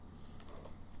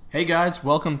Hey guys,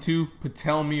 welcome to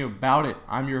Patel Me About It.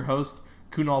 I'm your host,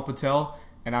 Kunal Patel,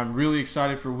 and I'm really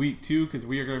excited for week 2 because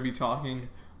we are going to be talking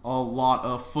a lot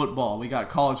of football. We got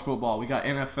college football, we got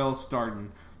NFL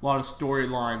starting, a lot of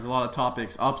storylines, a lot of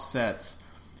topics, upsets,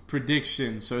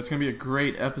 predictions. So it's going to be a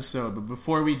great episode. But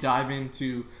before we dive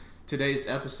into today's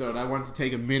episode, I wanted to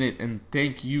take a minute and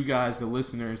thank you guys, the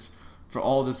listeners, for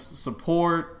all this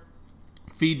support,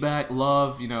 feedback,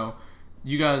 love.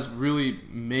 You guys really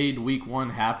made week 1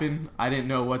 happen. I didn't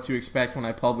know what to expect when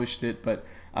I published it, but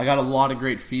I got a lot of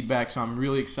great feedback, so I'm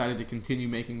really excited to continue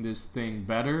making this thing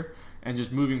better and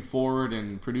just moving forward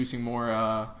and producing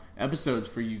more episodes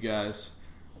for you guys.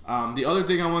 The other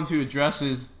thing I want to address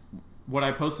is what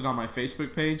I posted on my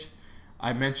Facebook page.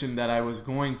 I mentioned that I was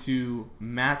going to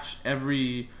match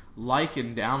every like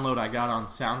and download I got on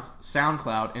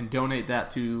SoundCloud and donate that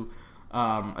to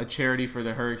a charity for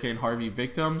the Hurricane Harvey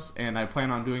victims, and I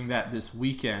plan on doing that this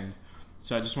weekend.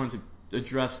 So I just wanted to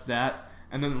address that.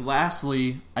 And then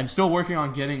lastly, I'm still working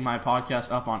on getting my podcast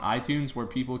up on iTunes where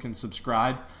people can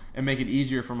subscribe and make it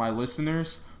easier for my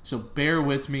listeners. So bear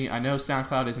with me. I know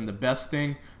SoundCloud isn't the best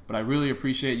thing, but I really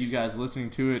appreciate you guys listening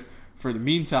to it for the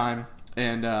meantime.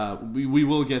 And we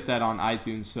will get that on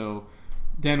iTunes, so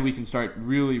then we can start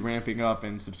really ramping up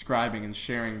and subscribing and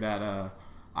sharing that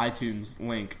iTunes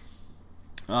link.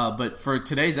 But for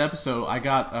today's episode, I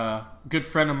got a good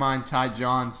friend of mine, Ty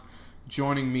Johns,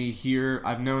 joining me here.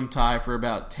 I've known Ty for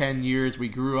about 10 years. We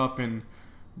grew up in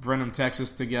Brenham,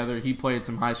 Texas together. He played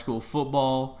some high school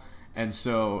football, and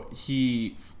so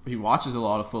he watches a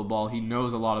lot of football. He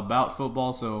knows a lot about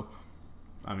football, so,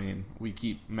 we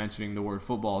keep mentioning the word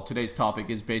football. Today's topic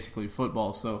is basically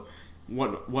football, so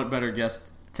what better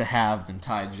guest to have than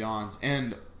Ty Johns?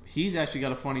 And he's actually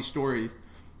got a funny story.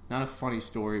 Not a funny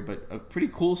story, but a pretty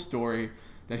cool story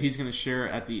that he's going to share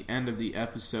at the end of the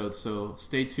episode, so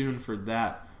stay tuned for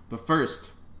that. But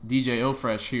first, DJ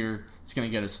Ofresh here is going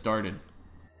to get us started.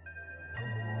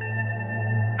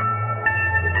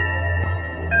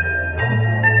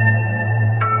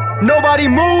 Nobody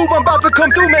move, I'm about to come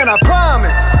through, man, I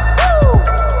promise.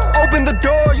 Woo! Open the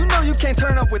door, you know you can't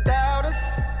turn up without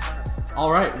us.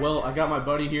 All right, well, I got my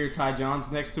buddy here, Ty Johns,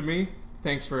 next to me.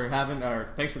 Thanks for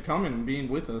coming and being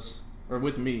with us, or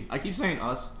with me. I keep saying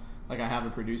us like I have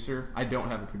a producer. I don't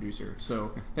have a producer.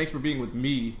 So thanks for being with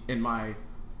me in my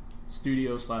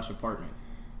studio/apartment.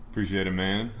 Appreciate it,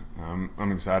 man.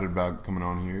 I'm excited about coming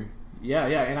on here. Yeah,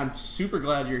 and I'm super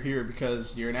glad you're here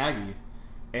because you're an Aggie.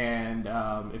 And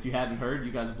if you hadn't heard,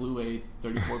 you guys blew a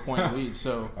 34-point lead.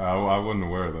 So I wasn't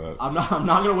aware of that. I'm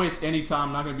not going to waste any time.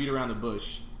 I'm not going to beat around the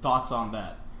bush. Thoughts on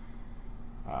that?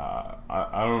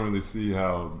 I don't really see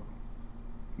how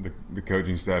the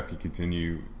coaching staff can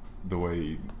continue the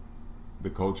way the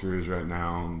culture is right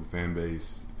now and the fan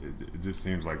base. It just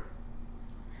seems like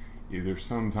either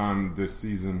sometime this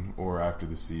season or after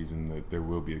the season that there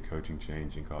will be a coaching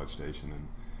change in College Station,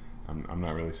 and I'm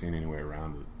not really seeing any way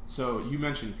around it. So you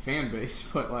mentioned fan base,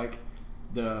 but like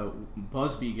the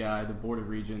Busby guy, the Board of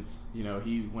Regents,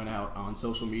 he went out on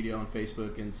social media on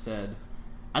Facebook and said,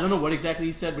 I don't know what exactly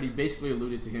he said, but he basically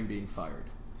alluded to him being fired.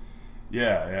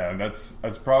 Yeah,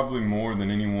 that's probably more than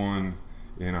anyone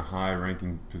in a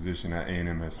high-ranking position at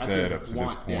A&M has said up to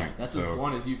this point. Yeah, that's as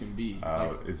blunt as you can be.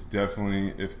 It's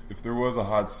definitely, if there was a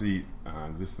hot seat,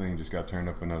 this thing just got turned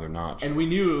up another notch. And we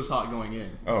knew it was hot going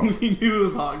in. Oh. We knew it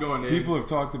was hot going in. People have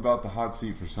talked about the hot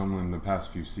seat for someone in the past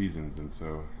few seasons, and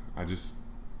so I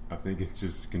think it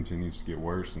just continues to get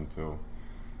worse until...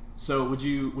 So would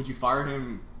you fire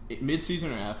him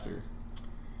mid-season or after?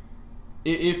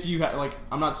 If you had,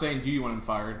 I'm not saying do you want him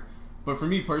fired, but for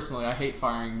me personally, I hate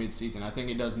firing mid-season. I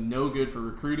think it does no good for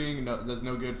recruiting, it does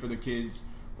no good for the kids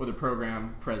or the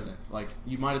program present.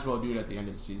 You might as well do it at the end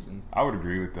of the season. I would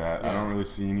agree with that. Yeah. I don't really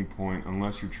see any point,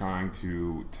 unless you're trying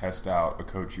to test out a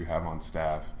coach you have on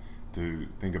staff, to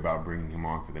think about bringing him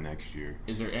on for the next year.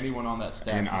 Is there anyone on that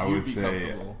staff and who I you'd would be say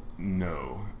comfortable?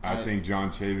 No. I think John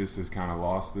Chavis has kind of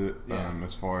lost it. Yeah.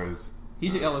 As far as...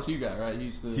 He's an LSU guy, right?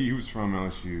 He was from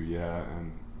LSU, yeah,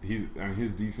 and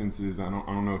his defenses, I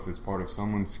don't know if it's part of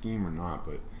someone's scheme or not,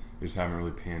 but they just haven't really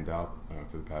panned out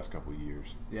for the past couple of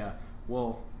years. Yeah,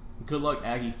 well, good luck,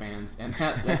 Aggie fans, and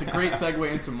that's a great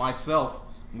segue into myself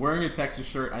wearing a Texas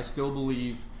shirt. I still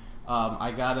believe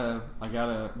I gotta.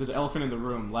 There's an elephant in the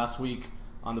room. Last week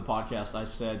on the podcast, I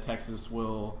said Texas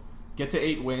will get to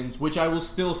 8 wins, which I will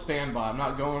still stand by. I'm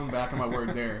not going back on my word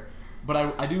there. But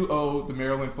I do owe the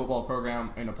Maryland football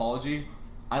program an apology.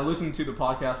 I listened to the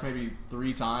podcast maybe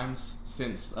 3 times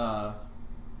since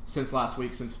last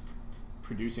week, since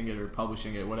producing it or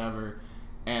publishing it, whatever.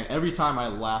 And every time I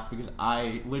laugh because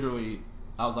I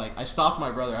I was like, I stopped my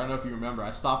brother. I don't know if you remember.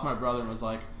 I stopped my brother and was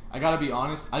like, I got to be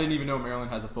honest. I didn't even know Maryland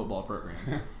has a football program.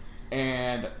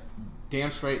 And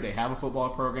damn straight, they have a football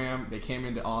program. They came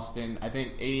into Austin. I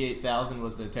think 88,000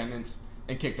 was the attendance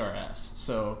and kicked our ass.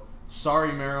 So,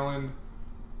 sorry, Maryland.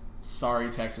 Sorry,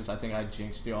 Texas. I think I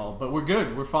jinxed y'all. But we're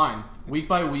good. We're fine. Week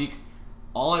by week.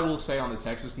 All I will say on the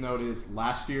Texas note is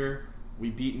last year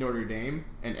we beat Notre Dame,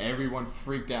 and everyone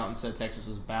freaked out and said Texas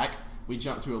is back. We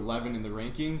jumped to 11 in the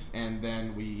rankings, and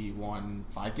then we won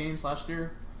 5 games last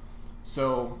year.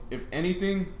 So, if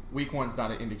anything, week 1's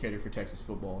not an indicator for Texas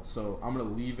football. So, I'm going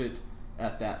to leave it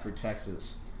at that for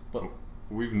Texas. But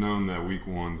we've known that week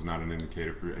 1's not an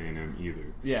indicator for A&M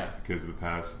either. Yeah. Because the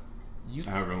past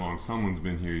however long someone's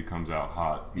been here, he comes out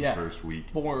hot in the first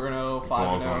week. 4-0, 5-0.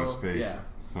 Falls on his face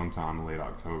sometime in late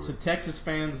October. So Texas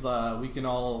fans, we can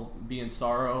all be in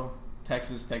sorrow.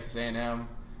 Texas A&M.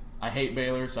 I hate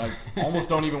Baylor, so I almost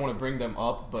don't even want to bring them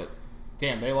up. But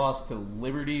damn, they lost to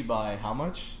Liberty by how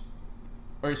much?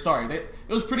 Or sorry, it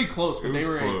was pretty close, but they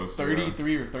were close, a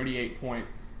 33 or 38 point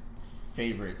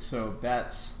favorite. So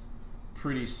that's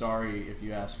pretty sorry if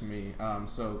you ask me.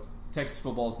 So Texas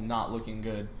football is not looking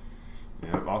good.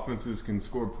 Yeah, offenses can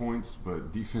score points,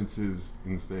 but defenses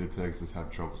in the state of Texas have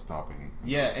trouble stopping.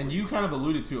 Yeah, and you kind of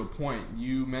alluded to a point.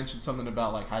 You mentioned something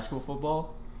about like high school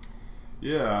football.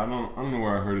 Yeah, I don't know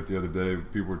where I heard it the other day.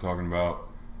 People were talking about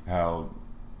how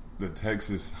the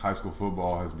Texas high school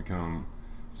football has become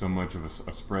so much of a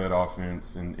spread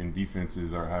offense, and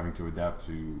defenses are having to adapt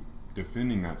to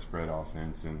defending that spread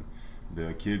offense. And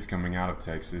the kids coming out of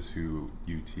Texas, who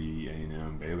UT,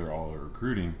 A&M, Baylor all are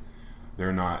recruiting,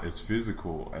 they're not as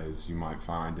physical as you might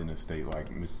find in a state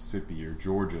like Mississippi or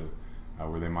Georgia,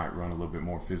 where they might run a little bit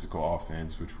more physical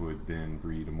offense, which would then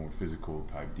breed a more physical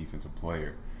type defensive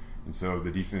player. And so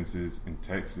the defenses in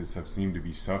Texas have seemed to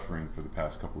be suffering for the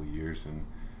past couple of years. And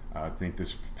I think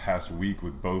this past week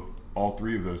with all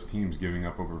 3 of those teams giving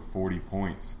up over 40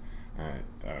 points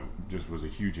just was a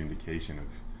huge indication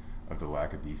of the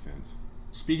lack of defense.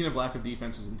 Speaking of lack of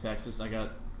defenses in Texas,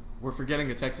 we're forgetting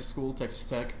a Texas school, Texas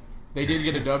Tech. They did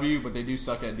get a W, but they do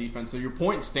suck at defense. So your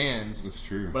point stands. That's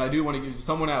true. But I do want to give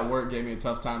someone at work gave me a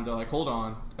tough time. They're like, hold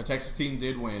on, a Texas team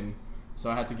did win,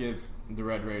 so I had to give the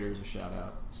Red Raiders a shout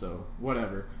out. So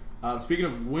whatever. Speaking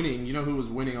of winning, you know who was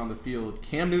winning on the field?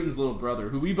 Cam Newton's little brother,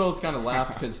 who we both kind of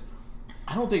laughed because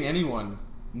I don't think anyone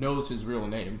knows his real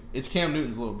name. It's Cam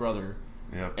Newton's little brother.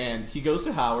 Yep. And he goes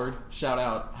to Howard. Shout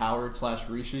out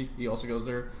Howard/Rishi. He also goes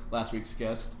there. Last week's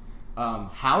guest.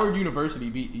 Howard University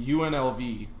beat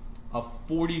UNLV, a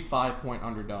 45-point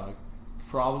underdog.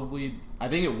 Probably, I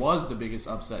think it was the biggest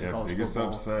upset in college biggest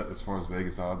football. Upset as far as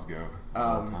Vegas odds go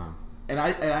all the time. And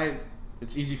I,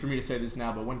 it's easy for me to say this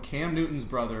now, but when Cam Newton's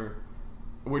brother,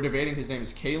 we're debating his name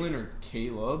is Kalen or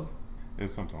Caleb.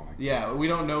 It's something like that. Yeah, we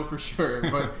don't know for sure.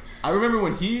 But I remember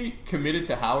when he committed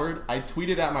to Howard, I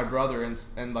tweeted at my brother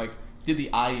and like did the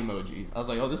eye emoji. I was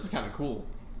like, oh, this is kind of cool.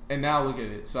 And now look at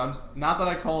it. So I'm not that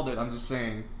I called it. I'm just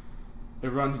saying it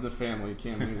runs in the family,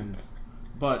 Cam Newton's.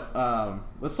 But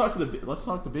let's talk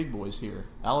the big boys here.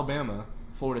 Alabama,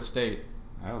 Florida State.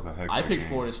 That was a heck of I a picked game.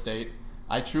 Florida State.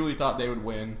 I truly thought they would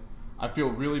win. I feel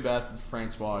really bad for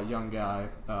Francois, a young guy.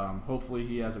 Hopefully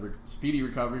he has a speedy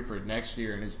recovery for next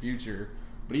year and his future.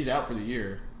 But he's out for the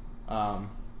year.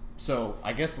 So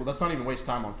I guess let's not even waste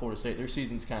time on Florida State. Their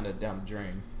season's kind of down the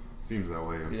drain. Seems that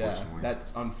way, unfortunately. Yeah,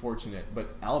 that's unfortunate.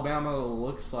 But Alabama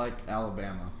looks like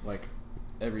Alabama, like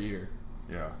every year.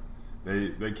 Yeah.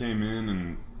 They came in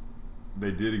and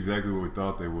they did exactly what we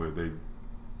thought they would. They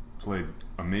played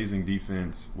amazing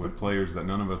defense with players that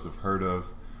none of us have heard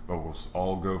of, but will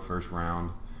all go first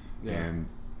round. Yeah. And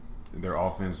their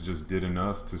offense just did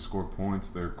enough to score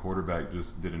points. Their quarterback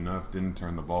just did enough, didn't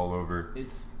turn the ball over.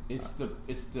 It's the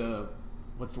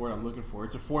what's the word I'm looking for?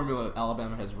 It's a formula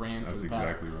Alabama has ran for the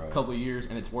past couple of years,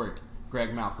 and it's worked.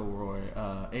 Greg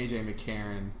McElroy, A.J.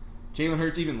 McCarron, Jalen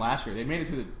Hurts, even last year. They made it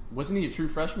to wasn't he a true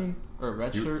freshman or a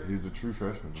red shirt? He's a true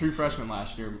freshman. True freshman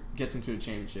last year, gets into a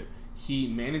championship. He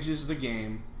manages the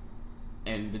game,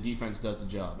 and the defense does the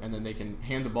job. And then they can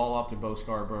hand the ball off to Bo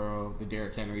Scarborough, the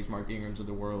Derrick Henrys, Mark Ingrams of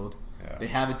the world. Yeah. They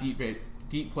have a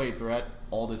deep play threat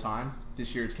all the time.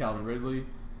 This year it's Calvin Ridley,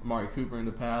 Amari Cooper in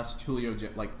the past, Julio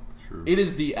True. It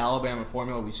is the Alabama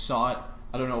formula. We saw it.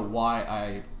 I don't know why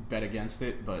I bet against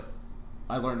it, but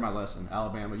I learned my lesson.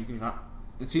 Alabama,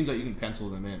 it seems like you can pencil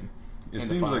them in. It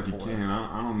seems like you can.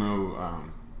 I don't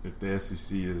know if the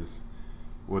SEC is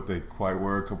what they quite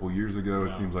were a couple years ago.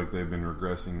 It seems like they've been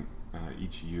regressing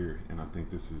each year, and I think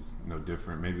this is no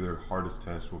different. Maybe their hardest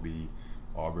test will be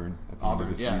Auburn at the end of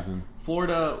the season.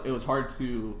 Florida, it was hard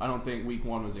to. I don't think week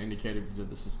 1 was indicated because of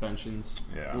the suspensions.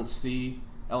 Yeah. We'll see.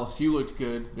 LSU looked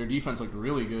good. Their defense looked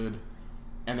really good.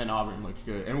 And then Auburn looked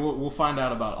good. And we'll find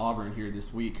out about Auburn here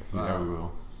this week. Yeah, we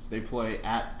will. They play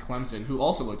at Clemson, who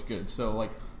also looked good. So, like,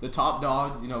 the top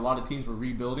dogs, a lot of teams were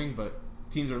rebuilding, but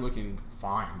teams are looking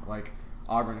fine. Like,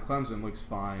 Auburn and Clemson looks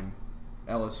fine.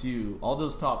 LSU, all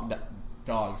those top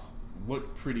dogs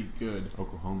look pretty good.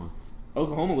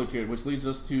 Oklahoma looked good, which leads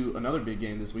us to another big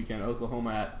game this weekend,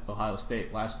 Oklahoma at Ohio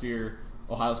State. Last year,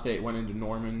 Ohio State went into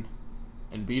Norman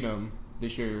and beat them.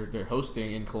 This year, they're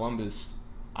hosting in Columbus.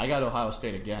 I got Ohio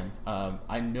State again.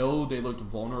 I know they looked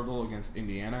vulnerable against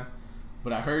Indiana,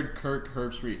 but I heard Kirk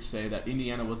Herbstreit say that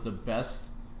Indiana was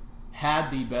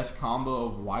had the best combo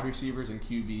of wide receivers and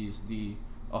QBs the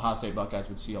Ohio State Buckeyes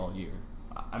would see all year.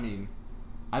 I mean,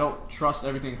 I don't trust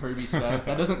everything Herbie says.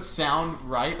 That doesn't sound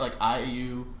right. Like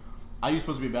IU's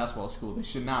supposed to be a basketball school. They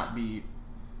should not be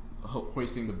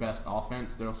hoisting the best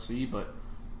offense they'll see, but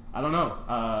I don't know.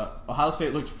 Ohio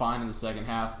State looked fine in the second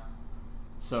half.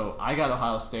 So I got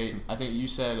Ohio State. I think you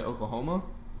said Oklahoma.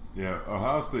 Yeah,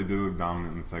 Ohio State did look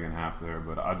dominant in the second half there,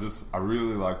 but I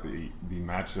really like the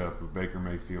matchup of Baker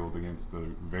Mayfield against the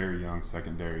very young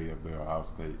secondary of the Ohio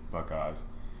State Buckeyes.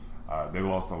 They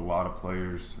lost a lot of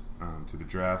players to the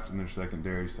draft in their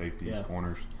secondary, safeties,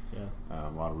 corners. Yeah. A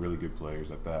lot of really good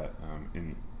players at that.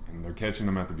 And they're catching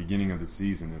them at the beginning of the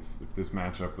season. If this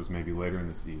matchup was maybe later in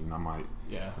the season, I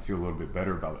feel a little bit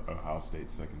better about Ohio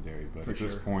State's secondary. But at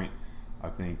this point, I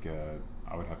think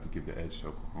I would have to give the edge to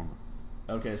Oklahoma.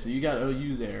 Okay, so you got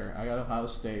OU there. I got Ohio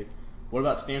State. What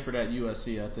about Stanford at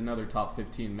USC? That's another top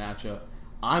 15 matchup.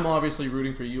 I'm obviously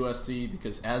rooting for USC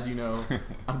because, as you know,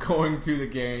 I'm going to the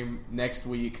game next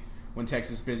week when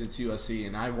Texas visits USC,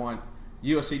 and I want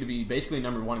USC to be basically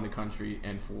number one in the country,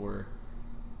 and for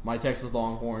my Texas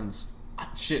Longhorns,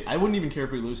 I wouldn't even care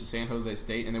if we lose to San Jose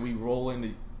State, and then we roll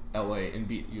into LA and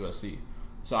beat USC.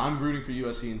 So I'm rooting for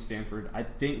USC and Stanford. I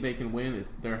think they can win.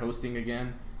 They're hosting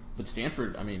again. But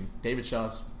Stanford, David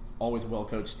Shaw's always a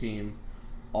well-coached team,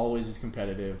 always is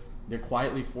competitive. They're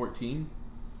quietly 14.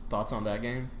 Thoughts on that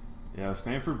game? Yeah,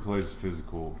 Stanford plays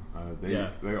physical.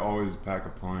 They always pack a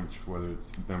punch, whether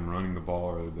it's them running the ball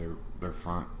or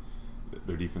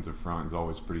their defensive front is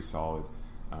always pretty solid.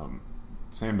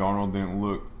 Sam Darnold didn't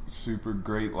look super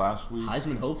great last week.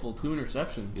 Heisman hopeful, 2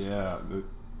 interceptions. Yeah,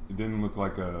 it didn't look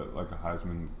like a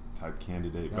Heisman type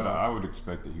candidate, but I would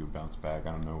expect that he would bounce back.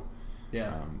 I don't know.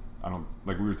 Yeah. I don't,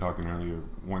 like we were talking earlier,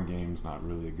 one game's not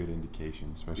really a good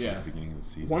indication, especially at the beginning of the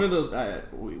season. One of those,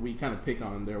 we kind of pick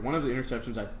on him there. One of the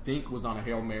interceptions, I think, was on a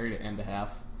Hail Mary to end the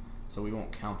half, so we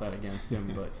won't count that against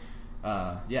him.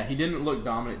 But, he didn't look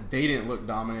dominant. They didn't look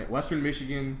dominant. Western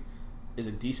Michigan is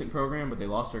a decent program, but they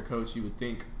lost their coach. You would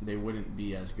think they wouldn't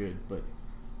be as good, but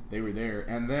they were there.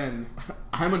 And then,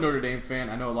 I'm a Notre Dame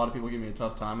fan. I know a lot of people give me a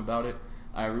tough time about it.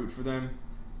 I root for them.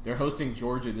 They're hosting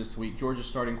Georgia this week. Georgia's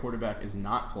starting quarterback is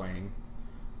not playing.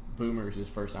 Boomer's his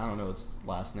first. I don't know his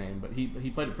last name, but he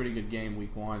played a pretty good game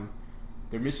week 1.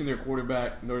 They're missing their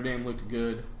quarterback. Notre Dame looked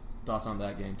good. Thoughts on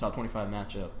that game? Top 25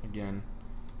 matchup again.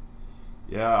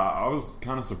 Yeah, I was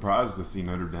kind of surprised to see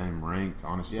Notre Dame ranked,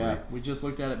 honestly. Yeah, we just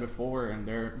looked at it before, and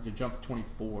they jumped to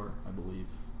 24, I believe.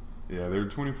 Yeah, they were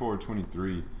 24 or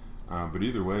 23. But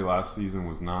either way, last season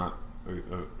was not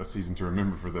a season to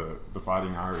remember for the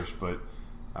Fighting Irish, but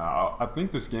I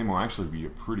think this game will actually be a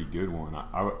pretty good one.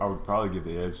 I would probably give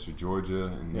the edge to Georgia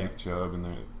and Nick Chubb and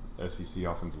the SEC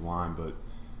offensive line, but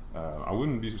I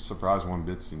wouldn't be surprised one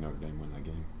bit to see Notre Dame win that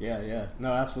game. Yeah.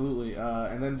 No, absolutely.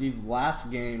 And then the last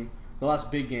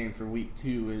big game for week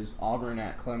 2 is Auburn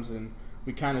at Clemson.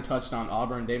 We kind of touched on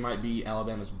Auburn. They might be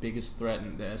Alabama's biggest threat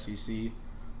in the SEC.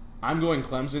 I'm going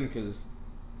Clemson because,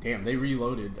 damn, they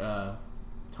reloaded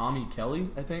Tommy Kelly,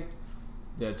 I think.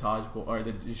 The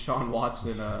Deshaun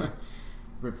Watson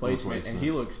replacement, and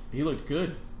he looked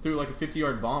good. Threw like a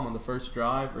 50-yard bomb on the first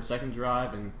drive or second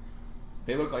drive, and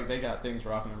they look like they got things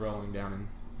rocking and rolling down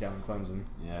in Clemson.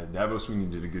 Yeah, Dabo Swinney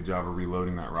did a good job of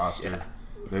reloading that roster. Yeah.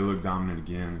 They look dominant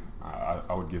again.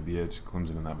 I would give the edge to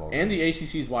Clemson in that ball. And the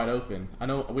ACC is wide open. I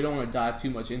know we don't want to dive too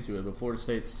much into it, but Florida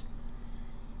State's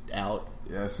out.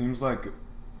 Yeah, it seems like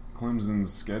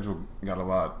Clemson's schedule got a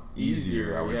lot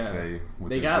easier, I would say.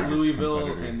 They got Louisville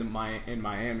and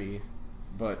Miami,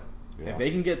 but if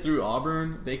they can get through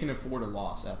Auburn, they can afford a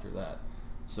loss after that.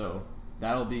 So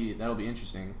that'll be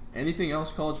interesting. Anything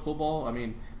else college football? I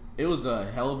mean, it was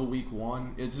a hell of a week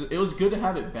 1. It was good to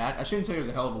have it back. I shouldn't say it was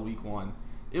a hell of a week 1.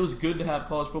 It was good to have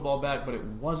college football back, but it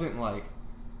wasn't like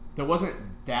there wasn't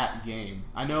that game.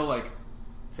 I know, like,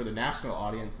 for the national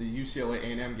audience, the UCLA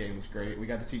A&M game was great. We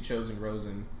got to see Chosen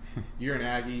Rosen. You're an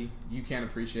Aggie. You can't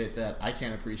appreciate that. I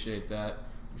can't appreciate that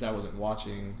because I wasn't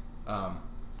watching. I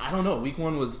don't know. Week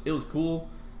 1 was cool.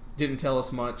 didn't tell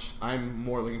us much. I'm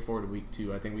more looking forward to week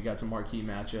 2. I think we got some marquee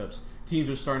matchups. Teams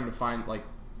are starting to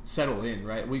settle in,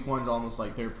 right? Week 1's almost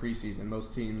like their preseason.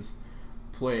 Most teams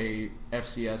play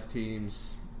FCS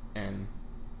teams and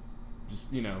just,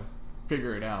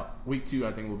 figure it out. Week 2,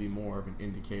 I think, will be more of an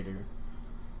indicator.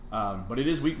 But it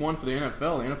is week 1 for the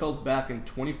NFL. The NFL's back in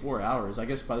 24 hours. I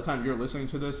guess by the time you're listening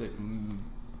to this, it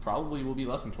probably will be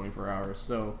less than 24 hours.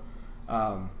 So,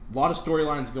 a lot of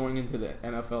storylines going into the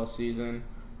NFL season.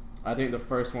 I think the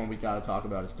first one we got to talk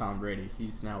about is Tom Brady.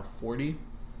 He's now 40.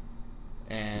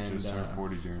 And just turned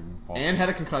 40 during fall. And had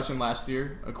a concussion last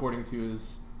year, according to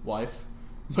his wife.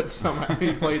 But somehow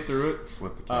he played through it.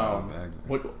 Slipped the cat out of the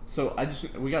bag. So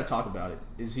we got to talk about it.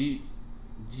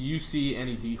 Do you see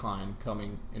any decline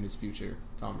coming in his future,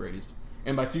 Tom Brady's?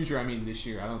 And by future, I mean this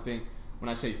year. I don't think, when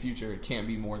I say future, it can't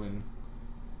be more than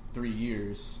 3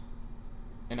 years.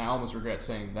 And I almost regret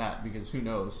saying that because who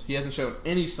knows? He hasn't shown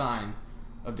any sign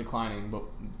of declining, but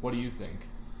what do you think?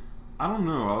 I don't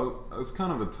know. It's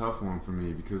kind of a tough one for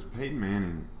me because Peyton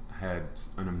Manning had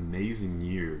an amazing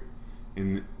year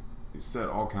and set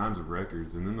all kinds of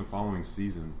records, and then the following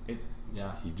season,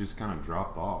 he just kind of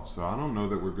dropped off. So I don't know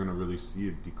that we're going to really see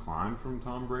a decline from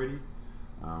Tom Brady,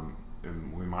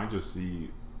 and we might just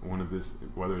see one of this,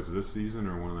 whether it's this season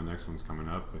or one of the next ones coming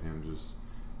up, but him just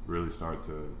really start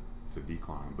to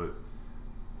decline. But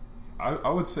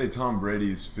I would say Tom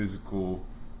Brady's physical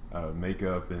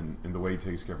makeup and the way he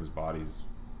takes care of his body is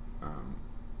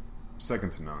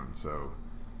second to none. So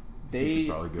he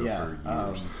could probably go for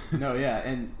years.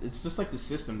 And it's just like the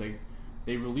system.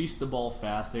 They release the ball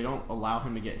fast. They don't allow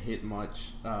him to get hit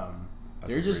much.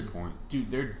 That's a great point.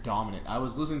 Dude, they're dominant. I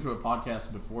was listening to a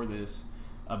podcast before this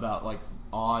about like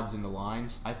odds and the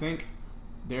lines. I think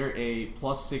they're a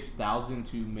plus 6,000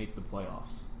 to make the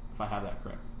playoffs, if I have that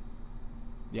correct.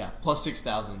 Yeah, plus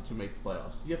 6,000 to make the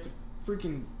playoffs. You have to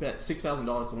freaking bet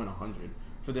 $6,000 to win 100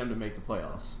 for them to make the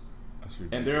playoffs. That's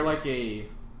ridiculous. And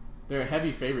they're a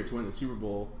heavy favorite to win the Super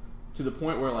Bowl, to the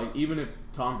point where like even if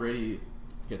Tom Brady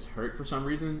gets hurt for some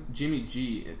reason, Jimmy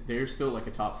G, they're still like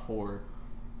a top 4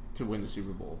 to win the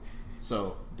Super Bowl.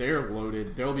 So they're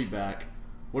loaded. They'll be back.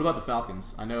 What about the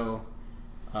Falcons? I know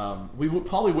we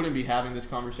probably wouldn't be having this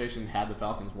conversation had the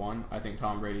Falcons won. I think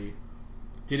Tom Brady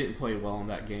didn't play well in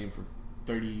that game for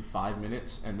 35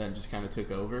 minutes and then just kind of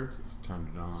took over. Just turned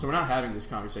it on. So we're not having this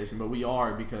conversation, but we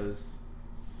are because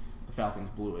the Falcons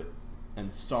blew it.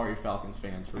 And sorry, Falcons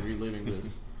fans, for reliving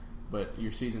this. But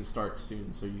your season starts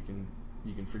soon, so you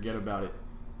can forget about it.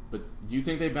 But do you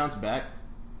think they bounce back?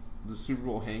 The Super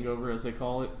Bowl hangover, as they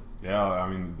call it? Yeah, I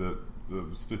mean, the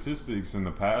statistics in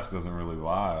the past doesn't really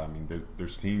lie. I mean,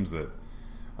 there's teams that,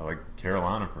 like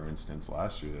Carolina, for instance,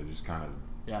 last year, they just kind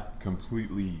of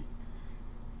completely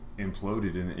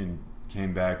imploded and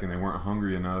came back, and they weren't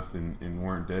hungry enough and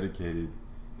weren't dedicated,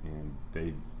 and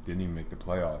they didn't even make the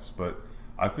playoffs. But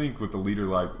I think with a leader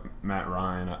like Matt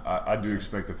Ryan, I do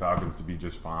expect the Falcons to be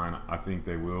just fine. I think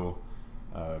they will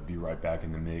be right back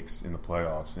in the mix in the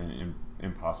playoffs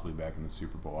and possibly back in the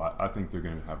Super Bowl. I think they're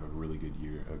going to have a really good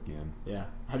year again. Yeah.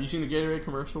 Have you seen the Gatorade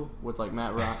commercial with like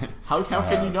Matt Ryan? How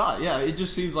can you not? Yeah, it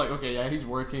just seems like, okay, yeah, he's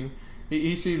working.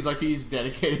 He seems like he's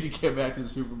dedicated to get back to the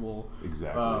Super Bowl.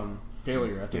 Exactly.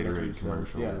 Failure, I think. Gatorade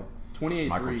commercial. Yeah. 28-3.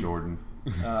 Michael Jordan.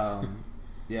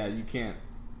 Yeah, you can't.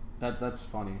 That's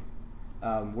funny.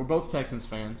 We're both Texans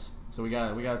fans, so we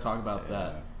gotta talk about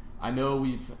that. I know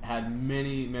we've had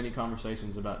many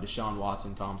conversations about Deshaun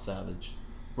Watson, Tom Savage.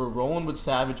 We're rolling with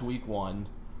Savage week 1.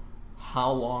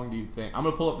 How long do you think? I'm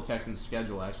gonna pull up the Texans'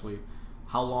 schedule actually.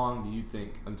 How long do you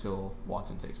think until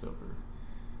Watson takes over?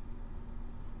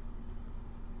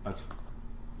 That's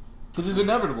because it's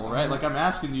inevitable, right? Like I'm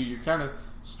asking you, you're kind of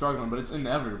struggling, but it's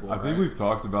inevitable. I think we've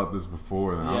talked about this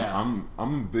before, and I'm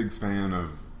a big fan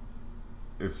of,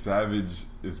 if Savage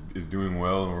is doing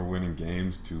well and we're winning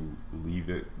games, to leave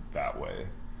it that way.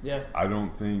 Yeah. I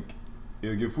don't think,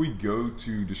 if we go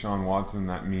to Deshaun Watson,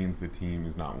 that means the team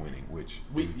is not winning, which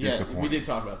is disappointing. We did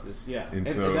talk about this, and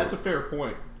so that's a fair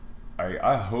point.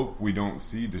 I hope we don't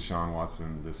see Deshaun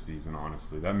Watson this season,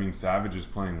 honestly. That means Savage is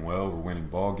playing well, we're winning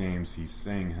ball games, he's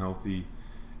staying healthy,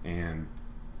 and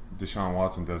Deshaun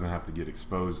Watson doesn't have to get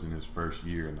exposed in his first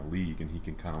year in the league, and he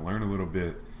can kind of learn a little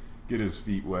bit, get his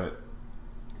feet wet,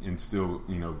 and still,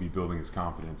 be building his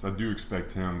confidence. I do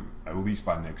expect him, at least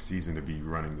by next season, to be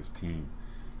running this team.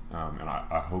 And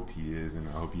I hope he is, and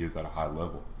I hope he is at a high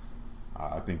level.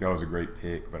 I think that was a great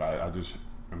pick, but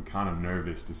I'm kind of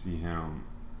nervous to see him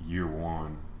year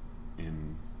one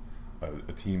in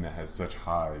a team that has such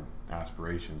high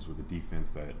aspirations with a defense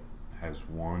that has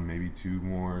one, maybe two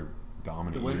more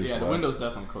dominant The years left. window's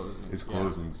definitely closing. It's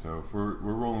closing, so if we're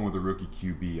rolling with a rookie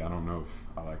QB, I don't know if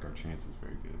I like our chances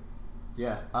very good.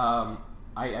 Yeah,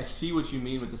 I see what you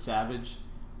mean with the Savage.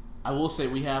 I will say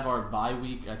we have our bye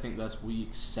week. I think that's week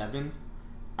 7.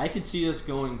 I could see us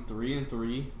going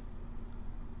 3-3,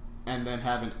 and then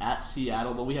having at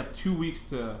Seattle. But we have 2 weeks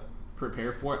to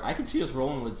prepare for it. I could see us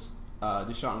rolling with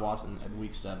Deshaun Watson at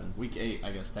week 7, week 8,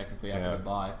 I guess technically after the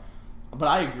bye. But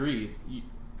I agree,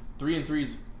 3-3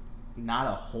 is not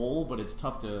a hole, but it's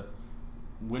tough to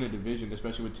win a division,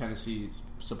 especially with Tennessee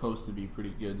supposed to be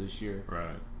pretty good this year.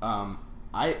 Right.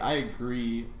 I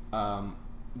agree. The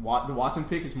Watson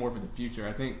pick is more for the future.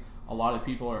 I think a lot of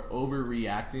people are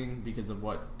overreacting because of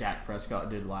what Dak Prescott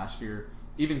did last year.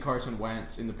 Even Carson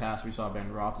Wentz. In the past, we saw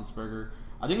Ben Roethlisberger.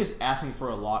 I think it's asking for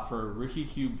a lot for a rookie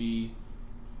QB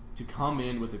to come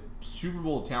in with a Super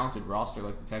Bowl talented roster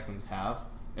like the Texans have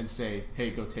and say, hey,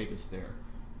 go take us there.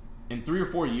 In 3 or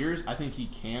 4 years, I think he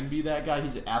can be that guy.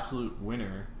 He's an absolute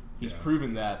winner. He's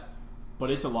proven that.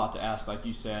 But it's a lot to ask, like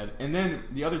you said. And then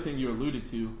the other thing you alluded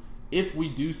to, if we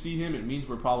do see him, it means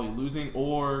we're probably losing,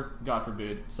 or, God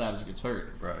forbid, Savage gets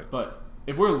hurt. Right. But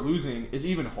if we're losing, it's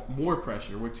even more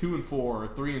pressure. We're 2-4 or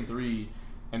 3-3,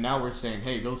 and now we're saying,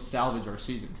 hey, go salvage our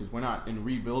season because we're not in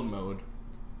rebuild mode.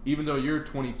 Even though you're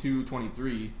 22,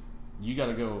 23, you got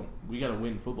to go. We got to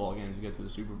win football games to get to the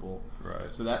Super Bowl.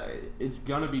 Right. So that it's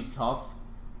gonna be tough.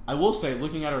 I will say,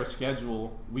 looking at our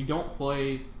schedule, we don't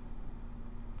play.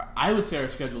 I would say our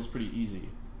schedule is pretty easy.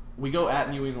 We go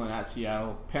at New England, at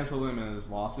Seattle, pencil them as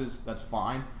losses. That's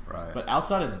fine. Right. But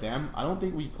outside of them, I don't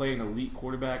think we play an elite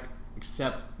quarterback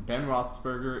except Ben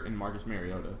Roethlisberger and Marcus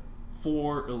Mariota.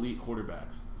 4 elite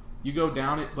quarterbacks. You go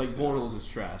down it, Blake Bortles is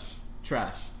trash.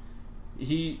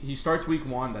 He starts week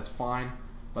 1. That's fine.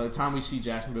 By the time we see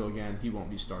Jacksonville again, he won't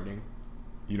be starting.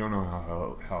 You don't know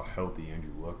how healthy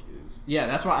Andrew Luck is. Yeah,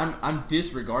 that's why I'm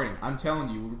disregarding. I'm telling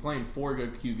you, we're playing 4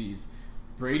 good QBs.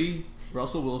 Brady,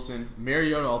 Russell Wilson,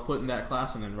 Mariota, I'll put in that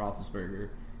class, and then Roethlisberger.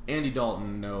 Andy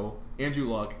Dalton, no. Andrew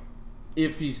Luck,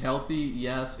 if he's healthy,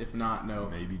 yes. If not, no.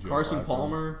 Maybe Joe Carson Flacco.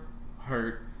 Palmer,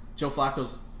 hurt. Joe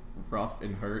Flacco's rough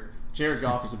and hurt. Jared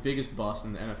Goff is the biggest bust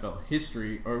in the NFL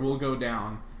history, or will go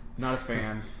down. Not a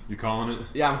fan. You calling it?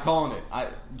 Yeah, I'm calling it.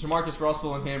 Jamarcus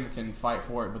Russell and him can fight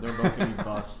for it, but they're both going to be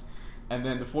busts. And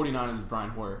then the 49ers is Brian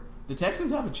Hoyer. The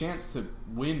Texans have a chance to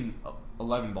win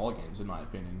 11 ball games, in my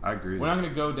opinion. I agree. We're not going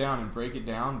to go down and break it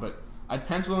down, but I'd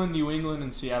pencil in New England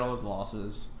and Seattle as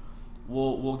losses.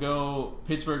 We'll go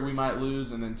Pittsburgh, we might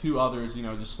lose, and then 2 others,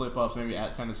 just slip ups, maybe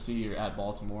at Tennessee or at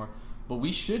Baltimore. But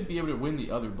we should be able to win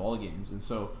the other ball games. And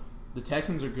so the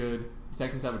Texans are good. The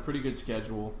Texans have a pretty good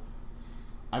schedule.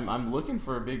 I'm looking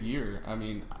for a big year. I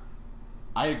mean,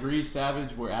 I agree,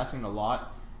 Savage, we're asking a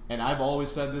lot. And I've always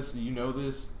said this, you know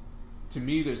this. To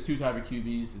me, there's 2 types of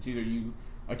QBs. It's either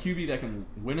a QB that can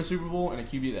win a Super Bowl and a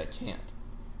QB that can't.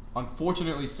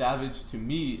 Unfortunately, Savage, to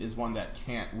me, is one that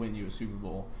can't win you a Super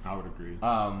Bowl. I would agree.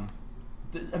 I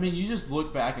mean, you just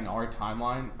look back in our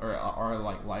timeline, or our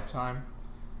lifetime,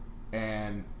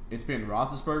 and it's been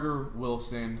Roethlisberger,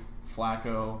 Wilson,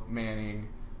 Flacco, Manning,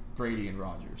 Brady, and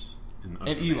Rodgers.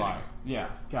 And Eli. Yeah,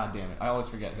 god damn it. I always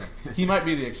forget him. He might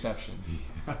be the exception.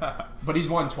 But he's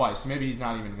won twice. So maybe he's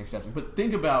not even an exception. But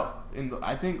think about,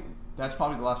 I think that's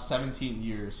probably the last 17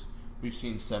 years we've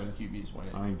seen 7 QBs win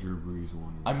it. I think Drew Brees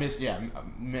won.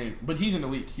 Maybe. But he's an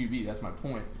elite QB. That's my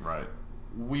point. Right.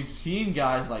 We've seen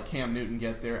guys like Cam Newton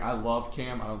get there. I love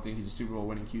Cam. I don't think he's a Super Bowl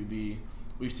winning QB.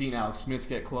 We've seen Alex Smith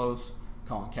get close.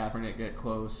 Colin Kaepernick get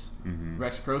close. Mm-hmm.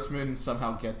 Rex Grossman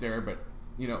somehow get there. But,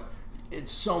 at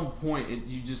some point,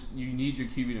 you need your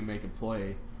QB to make a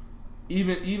play.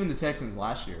 Even the Texans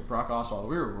last year, Brock Osweiler,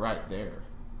 we were right there,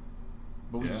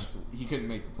 but he couldn't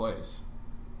make the plays,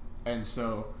 and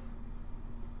so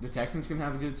the Texans can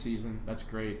have a good season. That's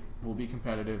great. We'll be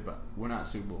competitive, but we're not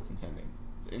Super Bowl contending,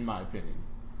 in my opinion.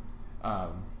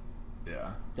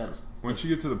 That's once you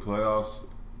get to the playoffs.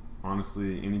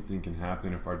 Honestly, anything can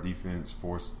happen if our defense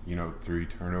forced, 3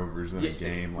 turnovers in a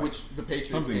game, which the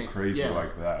Patriots something crazy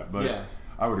like that. But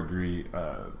I would agree.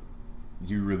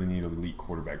 You really need an elite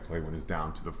quarterback play when it's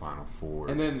down to the final 4,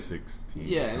 and then 6 teams.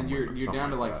 Yeah, and you're down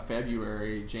to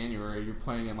February, January. You're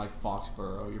playing in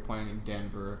Foxborough. You're playing in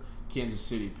Denver, Kansas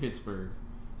City, Pittsburgh.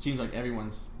 Seems like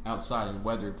everyone's outside, and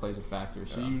weather plays a factor.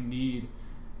 So you need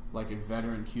a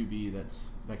veteran QB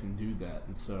that can do that,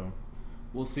 and so.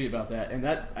 We'll see about that. And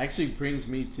that actually brings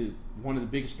me to one of the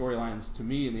biggest storylines to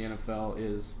me in the NFL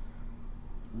is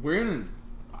we're in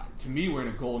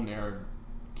a golden era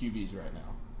of QBs right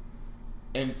now.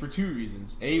 And for 2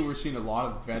 reasons. A, we're seeing a lot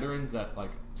of veterans that,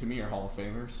 to me, are Hall of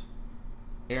Famers.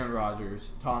 Aaron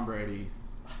Rodgers, Tom Brady.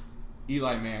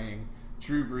 Eli Manning,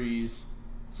 Drew Brees.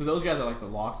 So those guys are like the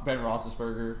locks. Ben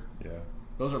Roethlisberger. Yeah.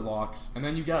 Those are locks. And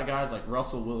then you got guys like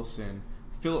Russell Wilson,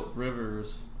 Phillip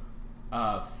Rivers,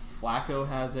 Flacco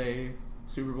has a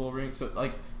Super Bowl ring. So,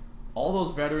 like, all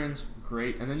those veterans,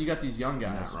 great. And then you got these young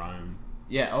guys. Matt Ryan.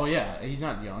 Yeah, oh yeah. He's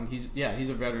not young. He's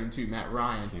a veteran too. Matt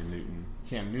Ryan.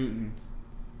 Cam Newton.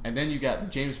 And then you got the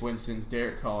James Winstons,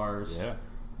 Derek Carrs,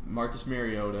 Marcus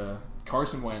Mariota,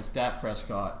 Carson Wentz, Dak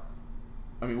Prescott.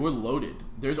 I mean, we're loaded.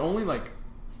 There's only like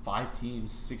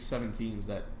 6, 7 teams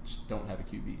that just don't have a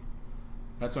QB.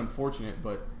 That's unfortunate,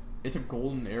 but it's a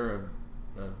golden era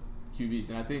of QBs,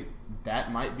 and I think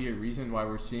that might be a reason why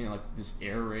we're seeing like this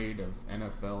air raid of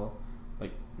NFL.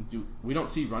 Like, we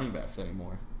don't see running backs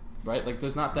anymore, right? Like,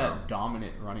 there's not that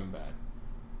dominant running back.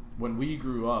 When we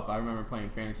grew up, I remember playing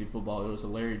fantasy football. It was the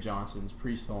Larry Johnsons,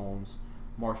 Priest Holmes,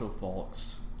 Marshall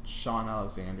Faulks, Sean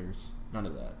Alexander's. None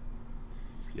of that.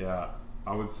 Yeah,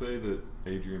 I would say that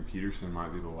Adrian Peterson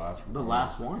might be the last one. The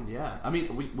last one, yeah. I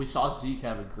mean, we saw Zeke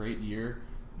have a great year,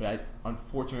 but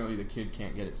unfortunately the kid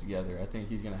can't get it together. I think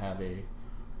he's going to have a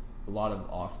lot of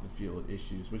off-the-field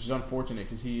issues, which is unfortunate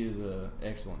because he is an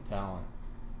excellent talent.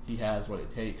 He has what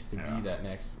it takes to be that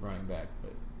next running back.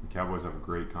 But the Cowboys have a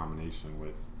great combination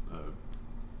with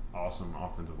awesome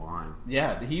offensive line.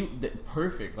 Yeah,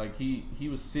 perfect. Like, he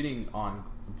was sitting on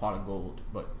a pot of gold,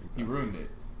 but he ruined it.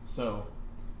 So,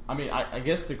 I mean, I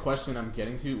guess the question I'm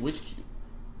getting to,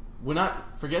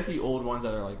 forget the old ones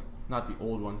that are like, not the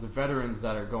old ones, the veterans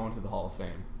that are going to the Hall of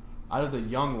Fame. Out of the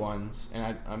young ones,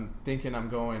 and I'm thinking I'm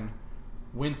going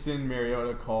Winston,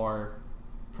 Mariota, Carr,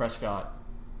 Prescott,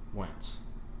 Wentz.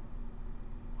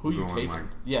 Who you taking?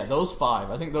 Yeah, those 5.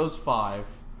 I think those 5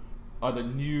 are the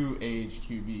new age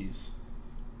QBs.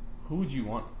 Who would you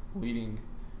want leading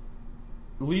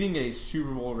a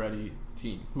Super Bowl ready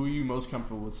team? Who are you most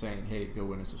comfortable with saying, hey, go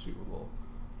win us a Super Bowl?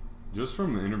 Just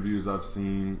from the interviews I've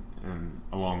seen and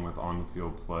along with on the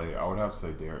field play, I would have to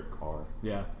say Derek Carr.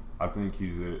 Yeah. I think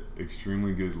he's an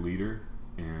extremely good leader,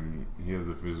 and he has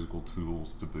the physical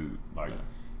tools to boot. Like,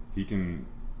 he can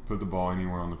put the ball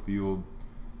anywhere on the field,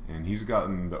 and he's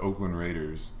gotten the Oakland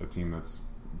Raiders, a team that's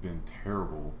been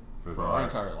terrible for our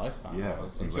entire lifetime. Yeah.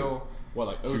 Until,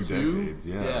 like 2 decades,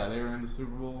 Yeah, they were in the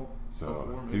Super Bowl.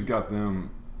 So he's got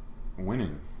them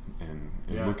winning and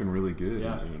looking really good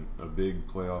and a big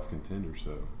playoff contender.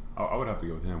 So I would have to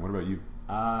go with him. What about you?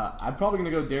 I'm probably going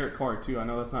to go Derek Carr, too. I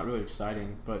know that's not really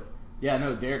exciting, but yeah,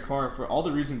 no, Derek Carr, for all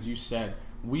the reasons you said,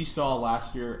 we saw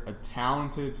last year a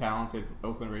talented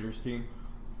Oakland Raiders team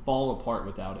fall apart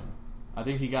without him. I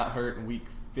think he got hurt in week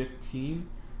 15.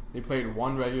 They played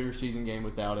 1 regular season game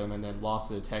without him and then lost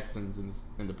to the Texans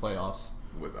in the playoffs.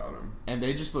 Without him. And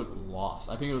they just looked lost.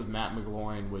 I think it was Matt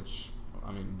McGloin, which,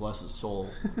 I mean, bless his soul.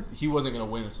 He wasn't going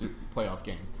to win a playoff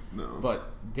game. No.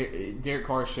 But Derek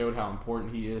Carr showed how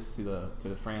important he is to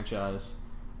the franchise.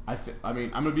 I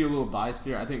mean, I'm going to be a little biased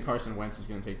here. I think Carson Wentz is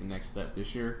going to take the next step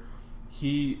this year.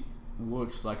 He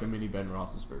looks like a mini Ben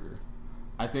Roethlisberger.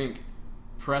 I think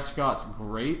Prescott's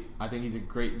great. I think he's a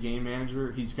great game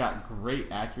manager. He's got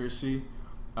great accuracy,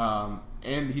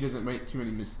 and he doesn't make too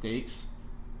many mistakes.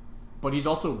 But he's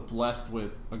also blessed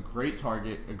with a great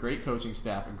target, a great coaching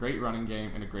staff, a great running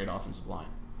game, and a great offensive line.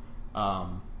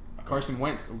 Carson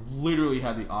Wentz literally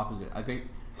had the opposite. I think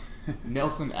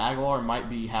Nelson Aguilar might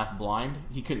be half blind.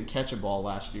 He couldn't catch a ball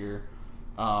last year.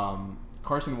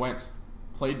 Carson Wentz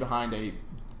played behind a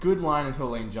good line until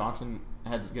Lane Johnson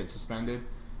had to get suspended.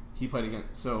 He played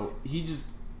against, so he just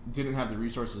didn't have the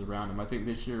resources around him. I think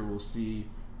this year we'll see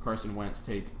Carson Wentz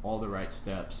take all the right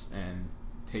steps and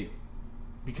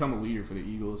become a leader for the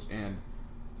Eagles, and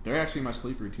they're actually my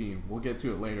sleeper team. We'll get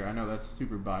to it later. I know that's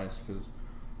super biased because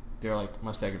they're like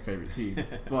my second favorite team,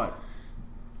 but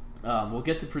we'll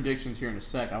get to predictions here in a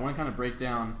sec. I want to kind of break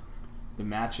down the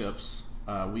matchups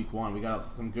week 1. We got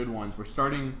some good ones. We're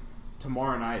starting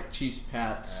tomorrow night,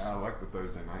 Chiefs-Pats. Yeah, I like the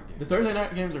Thursday night games. The Thursday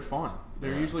night games are fun.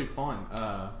 They're usually fun.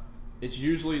 It's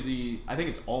usually I think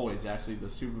it's always actually the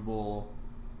Super Bowl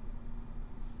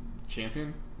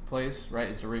champion plays, right?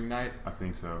 It's a ring night. I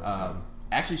think so.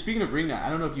 Actually, speaking of ring night, I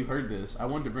don't know if you heard this. I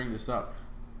wanted to bring this up.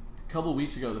 A couple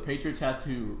weeks ago, the Patriots had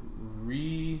to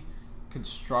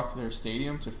reconstruct their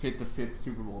stadium to fit the 5th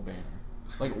Super Bowl banner.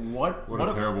 Like, what?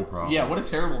 What a terrible problem. Yeah, what a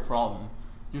terrible problem.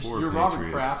 You're Robert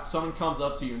Patriots. Kraft. Someone comes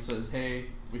up to you and says, hey,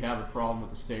 we have a problem with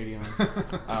the stadium.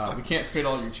 We can't fit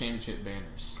all your championship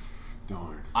banners.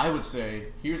 Darn. I would say,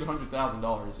 here's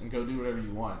 $100,000 and go do whatever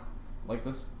you want.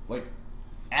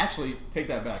 Actually, take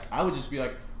that back. I would just be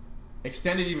like,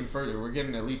 extend it even further. We're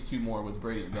getting at least 2 more with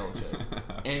Brady and Belichick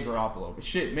and Garoppolo. But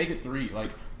shit, make it 3. Like,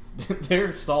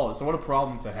 they're solid. So what a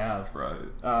problem to have.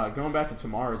 Right. Going back to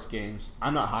tomorrow's games,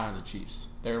 I'm not high on the Chiefs.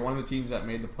 They're one of the teams that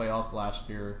made the playoffs last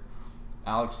year.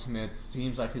 Alex Smith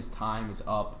seems like his time is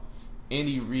up.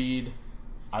 Andy Reid,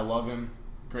 I love him,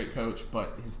 great coach,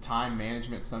 but his time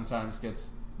management sometimes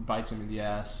bites him in the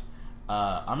ass.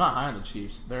 I'm not high on the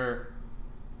Chiefs. They're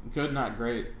good, not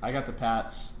great. I got the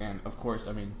Pats, and of course,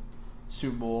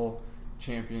 Super Bowl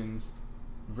champions,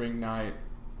 ring night,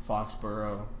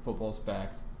 Foxborough, football's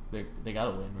back. They got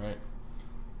to win, right?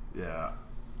 Yeah.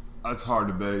 It's hard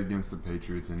to bet against the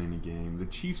Patriots in any game. The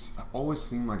Chiefs always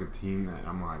seem like a team that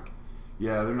I'm like,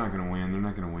 yeah, they're not going to win. They're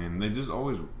not going to win. They just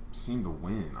always seem to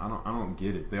win. I don't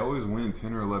get it. They always win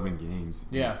 10 or 11 games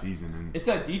in the season. And it's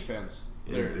that defense.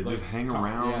 They just hang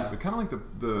around. Yeah. They're kind of like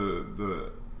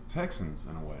the Texans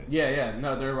in a way. Yeah.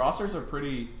 No, their rosters are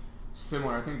pretty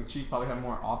similar. I think the Chiefs probably have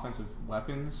more offensive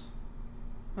weapons.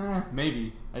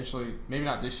 Maybe. Actually, maybe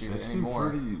not this year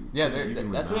anymore.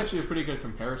 That's actually a pretty good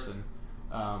comparison.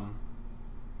 But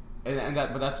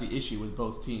that's the issue with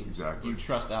both teams. Exactly. You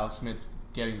trust Alex Smith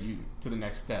getting you to the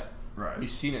next step. Right. We've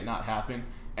seen it not happen,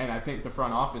 and I think the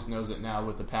front office knows it now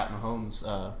with the Pat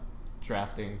Mahomes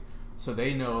drafting. So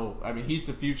they know. He's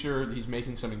the future. He's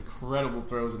making some incredible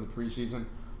throws in the preseason.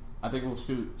 I think we'll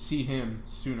see him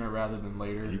sooner rather than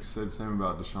later. You said the same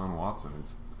about Deshaun Watson.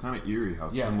 It's kind of eerie how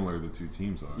similar the two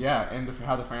teams are. Yeah, and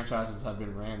how the franchises have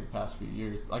been ran the past few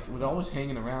years. Like, with always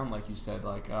hanging around, like you said,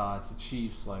 like, it's the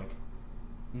Chiefs, like,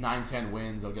 9-10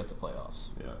 wins, they'll get the playoffs.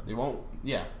 Yeah. They won't,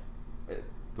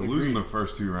 They'll lose in the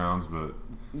first 2 rounds, but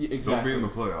they'll be in the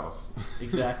playoffs.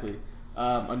 Exactly.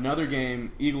 Another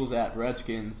game, Eagles at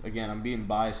Redskins. Again, I'm being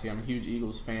biased here. I'm a huge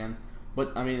Eagles fan.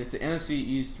 But, it's an NFC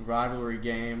East rivalry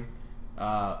game.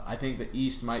 I think the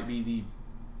East might be the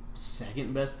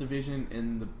second best division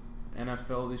in the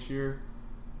NFL this year.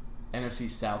 NFC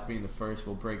South being the first.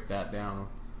 We'll break that down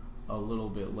a little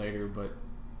bit later, but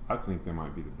I think they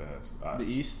might be the best. The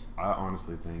East? I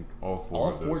honestly think all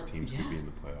four of those teams could be in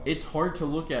the playoffs. It's hard to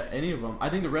look at any of them. I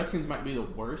think the Redskins might be the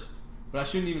worst, but I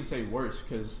shouldn't even say worst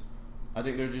because I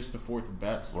think they're just the fourth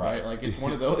best, right? Like, it's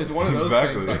one of those. It's one of those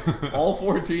Exactly. things. Like, all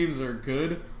 4 teams are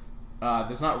good.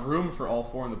 There's not room for all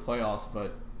 4 in the playoffs,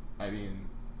 but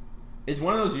it's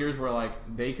one of those years where, like,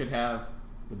 they could have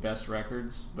the best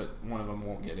records, but one of them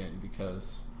won't get in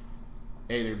because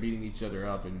A, they're beating each other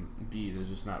up, and B, there's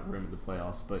just not room in the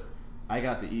playoffs. But I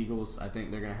got the Eagles. I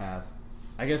think they're going to have,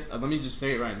 let me just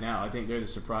say it right now. I think they're the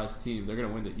surprise team. They're going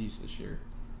to win the East this year,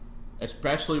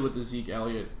 especially with the Zeke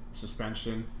Elliott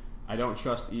suspension. I don't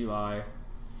trust Eli.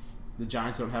 The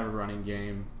Giants don't have a running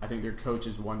game. I think their coach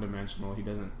is one-dimensional. He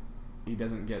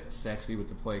doesn't get sexy with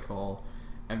the play call.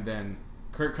 And then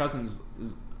Kirk Cousins,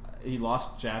 he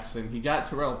lost Jackson. He got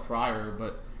Terrell Pryor,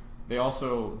 but they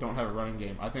also don't have a running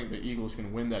game. I think the Eagles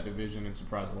can win that division and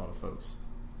surprise a lot of folks.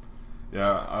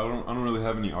 Yeah, I don't really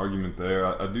have any argument there.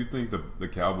 I do think the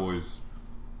Cowboys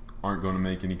aren't going to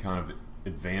make any kind of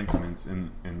advancements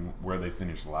in where they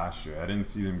finished last year. I didn't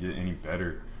see them get any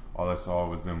better. All I saw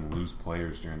was them lose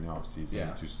players during the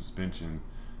offseason to suspension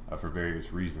for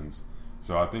various reasons.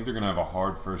 So I think they're going to have a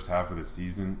hard first half of the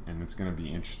season, and it's going to be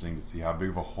interesting to see how big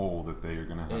of a hole that they are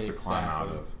going to have to climb out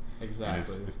of.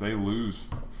 Exactly. And if they lose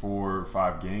 4 or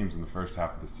 5 games in the first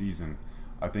half of the season,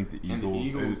 I think the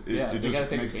Eagles it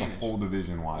just makes the whole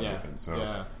division wide open.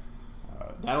 So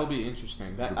that'll be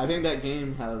interesting. I think that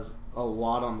game has a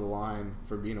lot on the line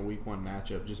for being a Week 1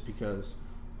 matchup, just because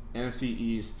NFC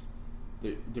East,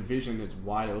 the division is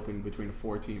wide open between a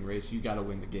 4-team race. You got to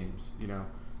win the games.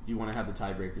 You want to have the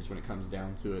tiebreakers when it comes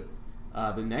down to it.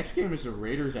 The next game is the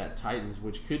Raiders at Titans,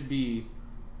 which could be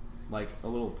like a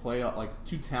little playoff, like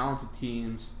 2 talented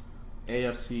teams,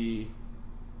 AFC.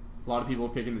 A lot of people are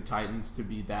picking the Titans to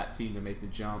be that team to make the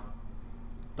jump.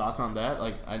 Thoughts on that?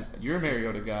 Like, you're a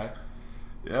Mariota guy.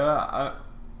 Yeah,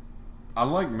 I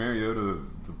like Mariota,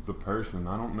 the person.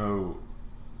 I don't know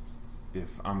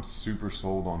if I'm super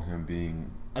sold on him being.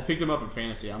 I picked him up in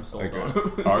fantasy. I'm sold on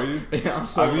him. Are you? Yeah, I'm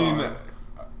sold on him.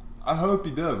 I hope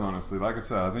he does, honestly. Like I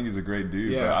said, I think he's a great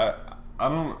dude. Yeah.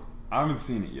 But I haven't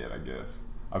seen it yet, I guess.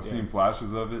 I've seen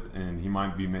flashes of it, and he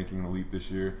might be making the leap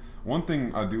this year. One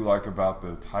thing I do like about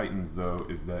the Titans, though,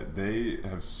 is that they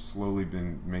have slowly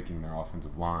been making their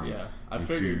offensive line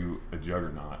into a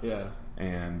juggernaut. Yeah.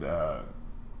 And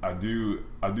I do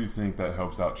think that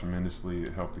helps out tremendously.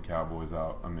 It helped the Cowboys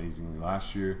out amazingly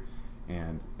last year.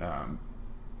 And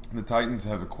the Titans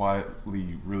have a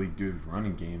quietly really good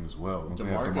running game as well. Don't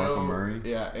they have DeMarco Murray?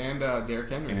 Yeah, and Derrick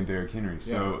Henry.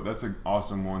 So that's an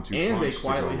awesome 1-2 punch. And they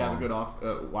quietly have a good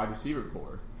wide receiver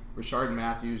core. Rashard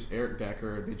Matthews, Eric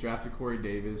Decker. They drafted Corey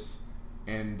Davis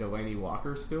and Delaney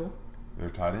Walker still. Their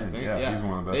tight end. think, Yeah, he's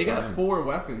one of the best They got tight ends. 4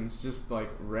 weapons just like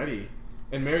ready.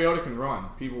 And Mariota can run.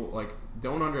 People like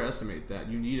don't underestimate that.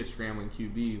 You need a scrambling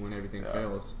QB when everything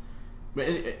fails. But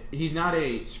he's not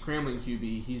a scrambling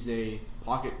QB. He's a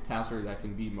pocket passer that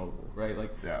can be mobile, right?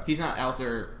 Like he's not out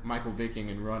there Michael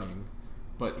Vicking and running,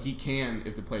 but he can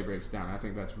if the play breaks down. I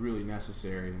think that's really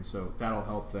necessary, and so that'll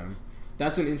help them.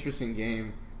 That's an interesting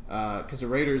game because the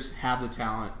Raiders have the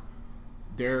talent.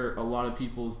 They're a lot of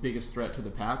people's biggest threat to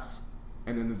the Pats,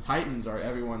 and then the Titans are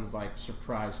everyone's like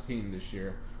surprise team this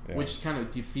year, which kind of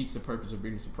defeats the purpose of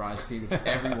being a surprise team if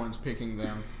everyone's picking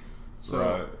them.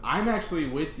 So I'm actually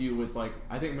with you with like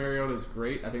I think Mariota's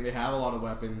great. I think they have a lot of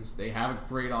weapons. They have a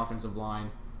great offensive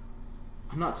line.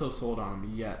 I'm not so sold on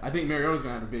them yet. I think Mariota's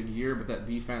gonna have a big year, but that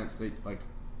defense, they like,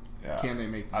 can they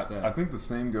make the step? I think the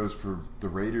same goes for the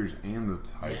Raiders and the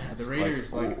Titans. Yeah, the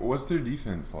Raiders what's their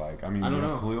defense like? I mean, I don't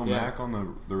know. Khalil Mack on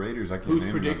the Raiders. I can't. Who's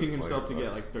name predicting another himself player, to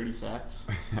get like 30 sacks?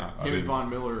 Him and Von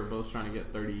Miller are both trying to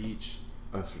get 30 each.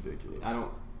 That's ridiculous.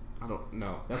 I don't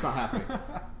know. That's not happening.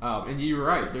 And you're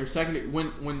right. They're second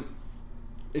when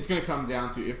it's going to come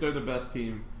down to if they're the best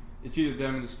team, it's either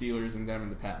them and the Steelers and them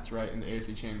and the Pats, right? In the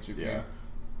AFC Championship game.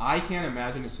 I can't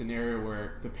imagine a scenario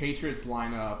where the Patriots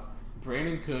line up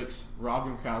Brandon Cooks, Rob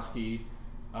Gronkowski.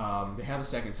 They have a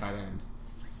second tight end,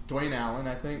 Dwayne Allen,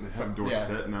 I think. They have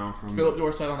Dorsett now from Philip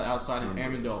Dorsett on the outside and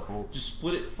Amendola. Just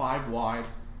split it 5 wide.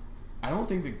 I don't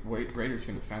think the Raiders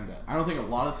can defend that. I don't think a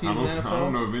lot of teams in the NFL. I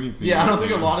don't know if any team. Yeah, I don't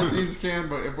think a lot of teams can.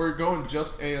 But if we're going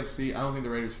just AFC, I don't think the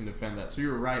Raiders can defend that. So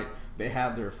you're right. They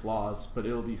have their flaws, but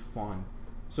it'll be fun.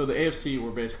 So the AFC,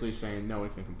 we're basically saying no one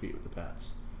can compete with the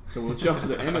Pats. So we'll jump to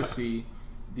the NFC.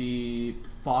 The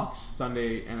Fox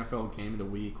Sunday NFL Game of the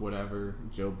Week, whatever.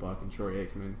 Joe Buck and Troy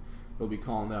Aikman will be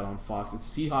calling that on Fox. It's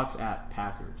Seahawks at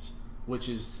Packers, which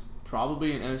is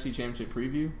probably an NFC Championship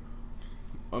preview.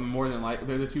 More than likely,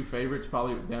 they're the 2 favorites.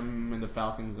 Probably them and the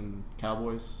Falcons and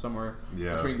Cowboys somewhere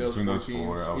between those 4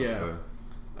 teams. I would say.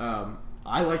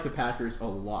 I like the Packers a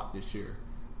lot this year.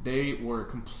 They were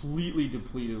completely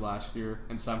depleted last year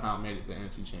and somehow made it to the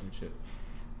NFC Championship.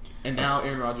 And now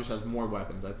Aaron Rodgers has more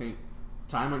weapons. I think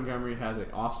Ty Montgomery has an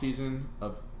offseason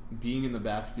of being in the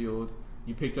backfield.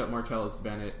 You picked up Martellus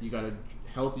Bennett. You got a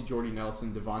healthy Jordy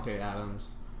Nelson, Devontae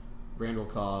Adams, Randall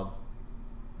Cobb.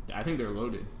 I think they're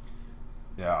loaded.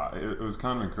 Yeah, it was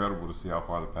kind of incredible to see how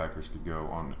far the Packers could go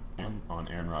on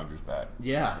Aaron Rodgers' back.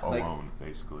 Yeah, alone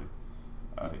basically.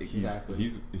 Exactly.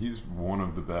 He's one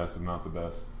of the best, if not the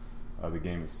best, the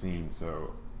game has seen.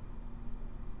 So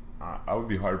I would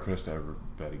be hard pressed to ever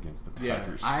bet against the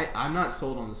Packers. Yeah, I'm not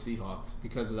sold on the Seahawks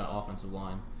because of that offensive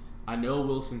line. I know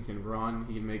Wilson can run;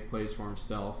 he can make plays for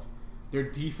himself. Their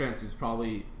defense is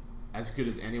probably as good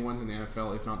as anyone's in the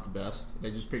NFL, if not the best.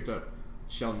 They just picked up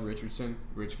Sheldon Richardson,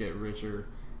 Rich Get Richer,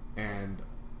 and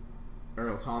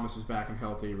Earl Thomas is back and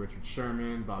healthy. Richard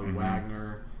Sherman, Bobby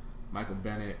Wagner, Michael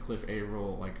Bennett, Cliff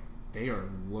Averill, like they are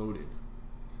loaded.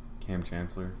 Cam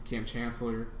Chancellor,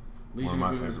 Legion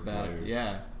of Boom is back. Players.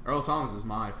 Yeah, Earl Thomas is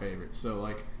my favorite. So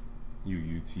like,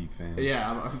 you UT fan?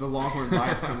 Yeah, the Longhorn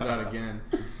bias comes out again.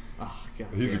 Oh, God,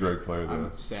 he's a great player though.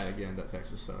 I'm sad again that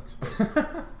Texas sucks.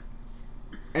 But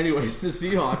anyways, the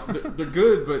Seahawks, they're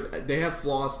good, but they have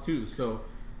flaws too. So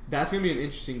that's going to be an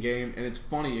interesting game. And it's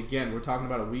funny, again, we're talking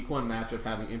about a Week 1 matchup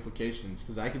having implications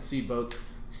because I could see both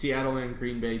Seattle and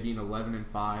Green Bay being 11-5,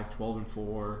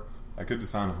 12-4. I could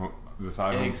decide home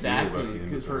exactly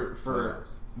because for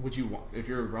would you if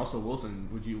you're Russell Wilson,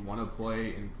 would you want to play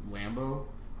in Lambeau?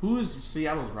 Who is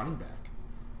Seattle's running back?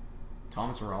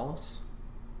 Thomas Morales,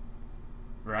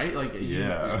 right? Like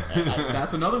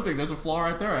that's another thing. There's a flaw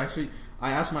right there. Actually,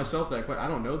 I asked myself that, but I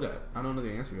don't know that. I don't know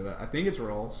the answer to that. I think it's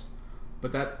Rawls,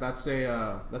 but that's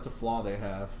a flaw they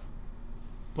have.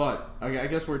 But I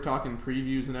guess we're talking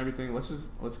previews and everything.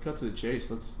 Let's cut to the chase.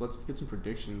 Let's get some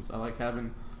predictions. I like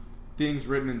having things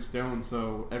written in stone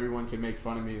so everyone can make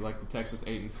fun of me, like the Texas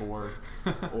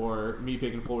 8-4, or me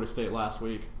picking Florida State last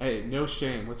week. Hey, no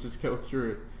shame. Let's just go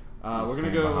through it.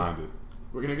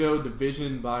 We're gonna go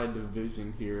division by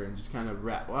division here and just kind of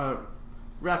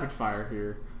rapid fire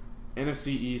here. NFC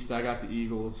East, I got the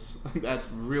Eagles.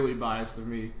 That's really biased of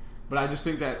me, but I just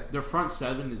think that their front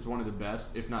 7 is one of the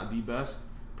best, if not the best.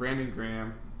 Brandon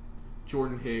Graham,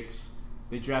 Jordan Hicks.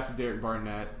 They drafted Derek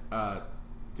Barnett.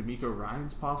 D'Amico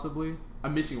Ryans, possibly.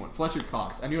 I'm missing one. Fletcher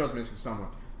Cox. I knew I was missing someone.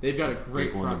 They've got a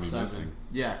great front 7. Missing.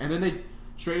 Yeah, and then they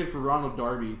traded for Ronald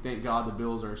Darby. Thank God the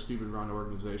Bills are a stupid run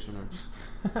organization. They're just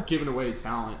giving away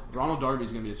talent. Ronald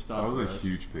Darby's going to be a stud. That was a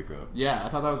huge pickup. Yeah, I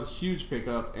thought that was a huge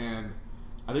pickup, and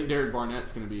I think Derek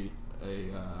Barnett's going to be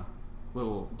a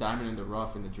little diamond in the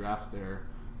rough in the draft there.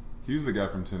 He was the guy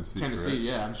from Tennessee. Correct?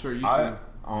 Yeah, I'm sure you've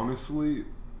honestly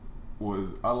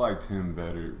I liked him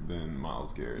better than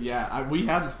Myles Garrett. Yeah, we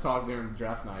had this talk during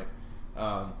draft night.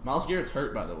 Myles Garrett's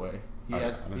hurt, by the way.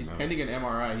 He's pending an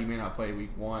MRI. He may not play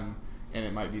week 1, and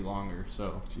it might be longer.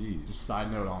 So, Jeez. Just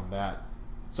side note on that.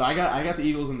 So I got the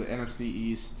Eagles in the NFC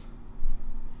East.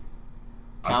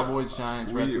 Cowboys,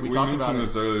 Giants, Reds. We talked about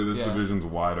this earlier. This division's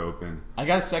wide open. I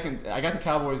got the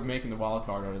Cowboys making the wild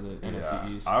card out of the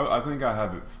NFC East. I think I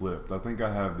have it flipped. I think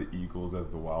I have the Eagles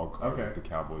as the wild card. Okay. With the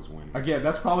Cowboys winning. Again,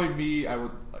 that's probably me.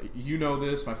 You know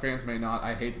this. My fans may not.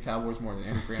 I hate the Cowboys more than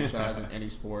any franchise in any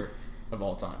sport of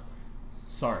all time.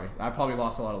 Sorry, I probably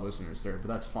lost a lot of listeners there, but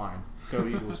that's fine. Go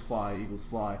Eagles, fly, Eagles,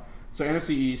 fly. So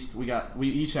NFC East, we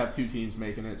each have 2 teams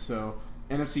making it. So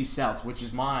NFC South, which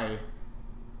is my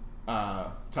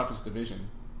toughest division,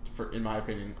 in my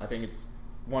opinion. I think it's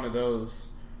one of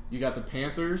those. You got the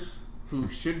Panthers, who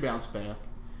should bounce back.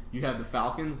 You have the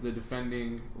Falcons, the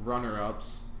defending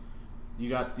runner-ups. You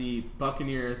got the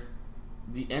Buccaneers,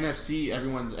 the NFC,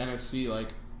 everyone's NFC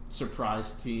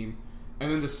surprise team, and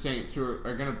then the Saints, who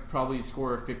are going to probably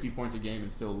score 50 points a game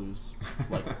and still lose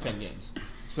 10 games.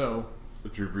 So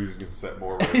Drew Brees is going to set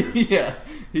more records. Yeah,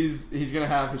 he's going to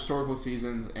have historical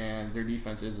seasons, and their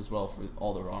defense is as well for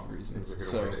all the wrong reasons.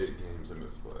 They're going to win 8 games and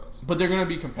miss the playoffs. But they're going to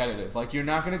be competitive. You're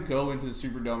not going to go into the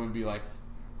Superdome and be like,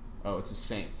 oh, it's the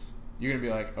Saints. You're going to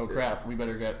be like, oh, crap, we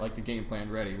better get the game plan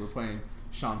ready. We're playing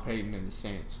Sean Payton and the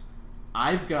Saints.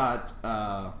 I've got,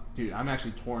 I'm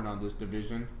actually torn on this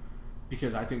division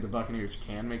because I think the Buccaneers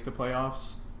can make the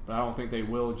playoffs, but I don't think they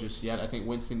will just yet. I think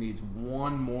Winston needs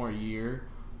one more year.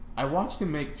 I watched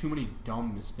him make too many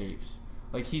dumb mistakes.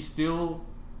 He's still,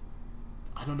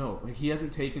 I don't know, he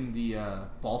hasn't taken the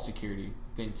ball security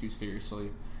thing too seriously,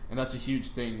 and that's a huge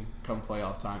thing come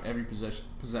playoff time. Every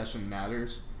possession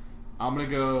matters. I'm going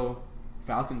to go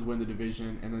Falcons win the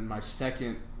division, and then my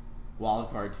second wild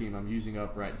card team I'm using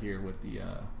up right here with the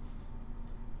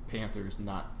Panthers,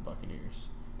 not the Buccaneers.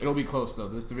 It'll be close, though.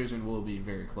 This division will be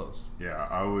very close. Yeah,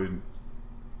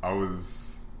 I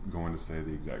was going to say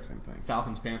the exact same thing.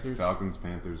 Falcons, Panthers? Falcons,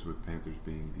 Panthers, with Panthers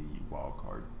being the wild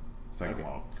card. Second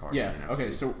wild card. Yeah,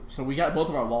 okay, so we got both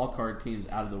of our wild card teams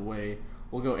out of the way.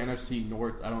 We'll go NFC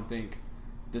North. I don't think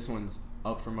this one's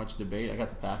up for much debate. I got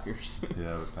the Packers.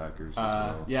 Yeah, the Packers as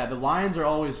well. Yeah, the Lions are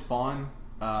always fun.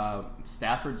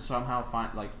 Stafford somehow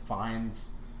finds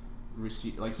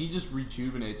he just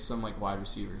rejuvenates some wide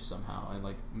receivers somehow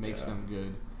and makes them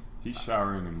good. He's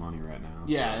showering in money right now.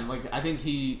 Yeah, so and I think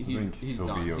he's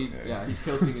done. Be okay. He's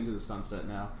coasting into the sunset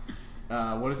now.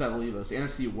 What does that leave us?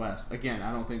 NFC West. Again,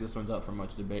 I don't think this one's up for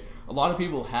much debate. A lot of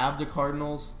people have the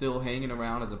Cardinals still hanging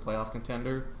around as a playoff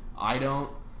contender. I don't.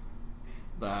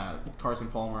 Carson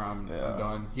Palmer, I'm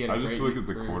done. I just look at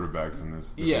the quarterbacks in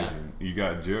this division. Yeah. You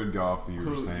got Jared Goff, who you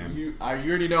were saying. You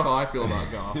already know how I feel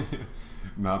about Goff.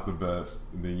 Not the best.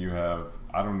 And then you have,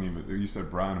 you said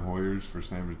Brian Hoyers for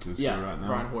San Francisco right now?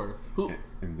 Brian Hoyer.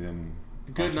 And then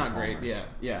good, not great.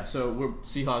 Yeah. So we're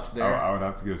Seahawks there. I would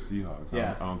have to go Seahawks.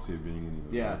 Yeah. I don't see it being any of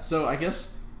those. Yeah. So I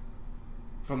guess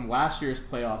from last year's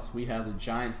playoffs, we have the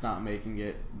Giants not making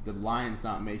it, the Lions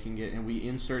not making it, and we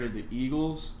inserted the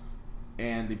Eagles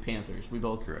and the Panthers. We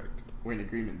both were in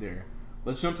agreement there.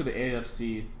 Let's jump to the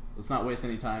AFC. Let's not waste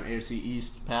any time. AFC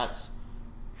East, Pats,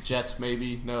 Jets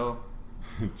maybe, no.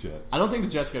 Jets. I don't think the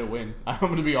Jets going to win. I'm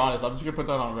going to be honest. I'm just going to put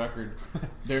that on record.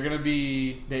 They're going to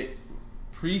be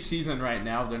preseason right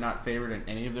now. They're not favored in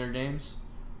any of their games.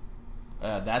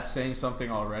 That's saying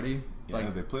something already. Yeah,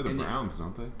 they play the Browns,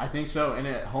 don't they? I think so. And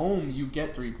at home, you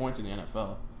get 3 points in the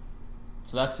NFL.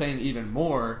 So that's saying even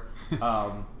more.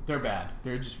 They're bad.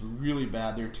 They're just really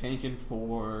bad. They're tanking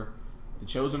for the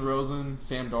chosen Rosen,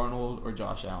 Sam Darnold, or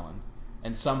Josh Allen.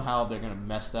 And somehow they're going to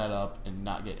mess that up and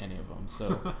not get any of them.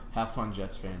 So have fun,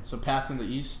 Jets fans. So Pats in the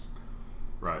East.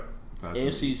 Right. Pats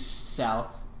AFC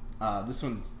South. This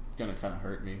one's going to kind of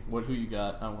hurt me. Who you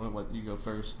got? I want to let you go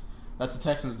first. That's the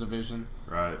Texans division.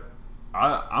 Right.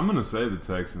 I'm going to say the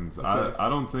Texans. Okay. I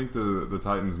don't think the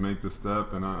Titans make the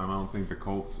step, and I don't think the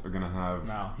Colts are going to have...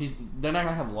 No, they're not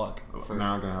going to have luck. They're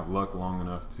not going to have luck long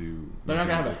enough to... They're not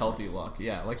going to have a healthy luck,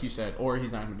 yeah, like you said. Or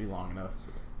he's not going to be long enough.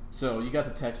 So you got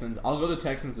the Texans. I'll go the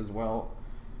Texans as well.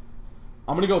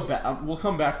 I'm going to go back. We'll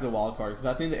come back to the wild card because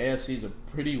I think the AFC is a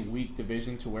pretty weak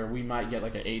division to where we might get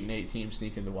an 8-8 team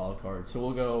sneak into the wild card. So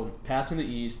we'll go Pats in the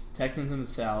East, Texans in the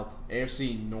South,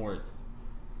 AFC North.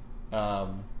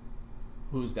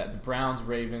 Who's that? The Browns,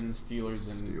 Ravens, Steelers,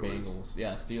 and Bengals.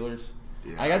 Yeah, Steelers.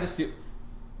 Yeah. I got the Steelers.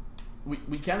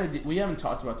 We haven't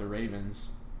talked about the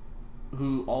Ravens,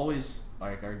 who always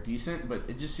are decent, but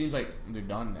it just seems like they're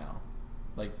done now.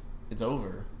 It's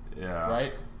over. Yeah.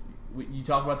 Right? You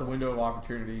talk about the window of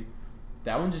opportunity.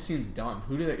 that one just seems done.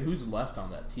 Who's left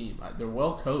on that team? They're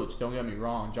well coached. Don't get me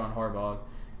wrong, John Harbaugh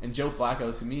and Joe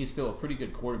Flacco. To me, is still a pretty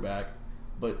good quarterback,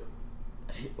 but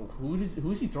who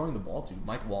is he throwing the ball to?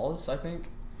 Mike Wallace, I think.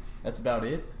 That's about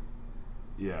it.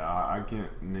 Yeah, I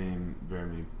can't name very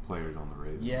many players on the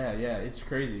Ravens. Yeah, it's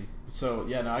crazy. So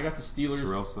yeah, no, I got the Steelers.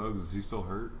 Terrell Suggs, is he still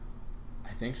hurt?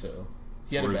 I think so.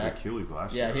 He had or a his bad Achilles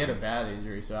last year. Yeah, he had a bad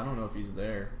injury, so I don't know if he's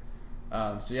there.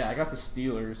 So yeah, I got the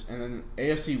Steelers, and then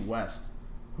AFC West,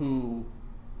 who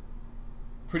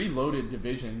pretty loaded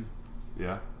division.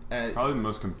 Yeah, probably the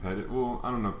most competitive. Well,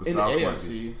 I don't know if the in South the might AFC.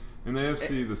 be. In the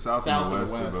AFC, the South and the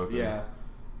West are both. Yeah,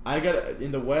 I got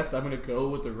in the West. I'm gonna go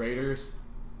with the Raiders.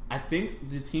 I think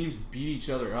the teams beat each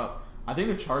other up. I think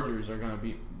the Chargers are gonna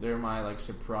be. They're my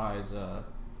surprise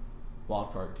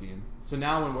wild card team. So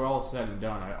now when we're all said and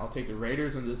done, I'll take the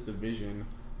Raiders in this division,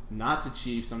 not the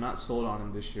Chiefs. I'm not sold on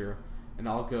them this year, and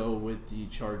I'll go with the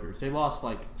Chargers. They lost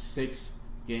 6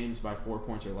 games by 4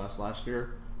 points or less last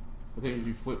year. I think if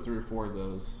you flip 3 or 4 of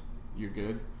those, you're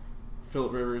good.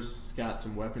 Phillip Rivers got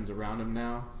some weapons around him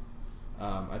now.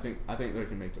 I think they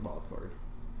can make the wild card.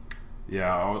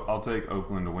 Yeah, I'll take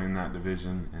Oakland to win that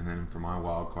division, and then for my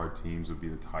wild card teams would be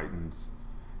the Titans,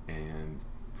 and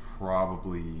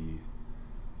probably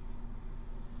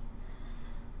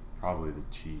the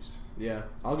Chiefs. Yeah,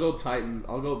 I'll go Titans.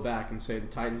 I'll go back and say the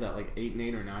Titans at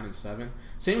 8-8 or 9-7.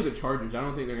 Same with the Chargers. I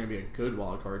don't think they're going to be a good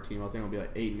wild card team. I think it'll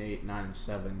be 8-8,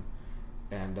 9-7,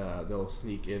 and they'll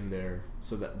sneak in there.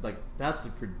 So that's the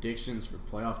predictions for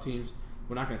playoff teams.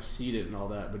 We're not going to seed it and all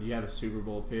that, but you have a Super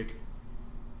Bowl pick.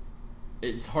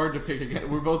 It's hard to pick against.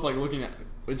 We're both looking at.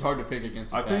 It's hard to pick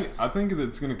against. I think that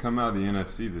it's going to come out of the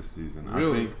NFC this season.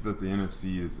 Really? I think that the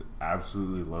NFC is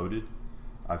absolutely loaded.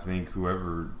 I think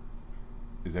whoever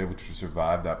is able to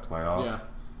survive that playoff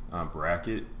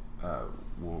bracket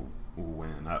will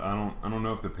win. I don't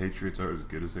know if the Patriots are as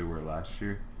good as they were last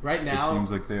year. Right now, it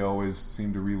seems like they always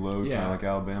seem to reload, Yeah. kind of like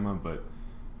Alabama, but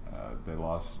they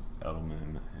lost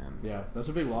Edelman, and yeah, that's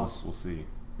a big loss. We'll see.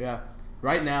 Yeah,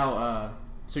 right now.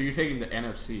 So you're taking the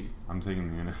NFC. I'm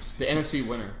taking the NFC. The NFC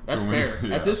winner. That's fair.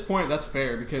 At this point, that's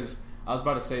fair because I was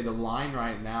about to say the line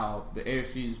right now, the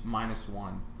AFC is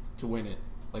 -1 to win it,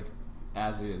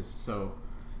 as is. So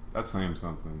that's saying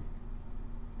something.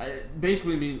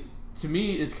 To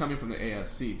me, it's coming from the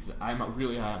AFC because I'm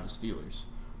really high on the Steelers.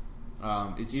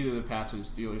 It's either the Pats or the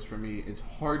Steelers for me. It's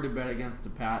hard to bet against the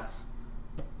Pats,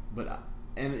 but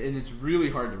and it's really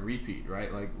hard to repeat,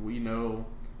 right? We know.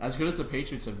 As good as the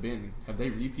Patriots have been, have they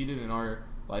repeated in our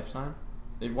lifetime?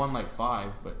 They've won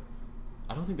 5, but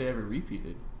I don't think they ever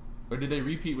repeated. Or did they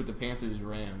repeat with the Panthers,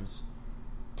 Rams?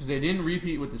 Because they didn't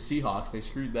repeat with the Seahawks. They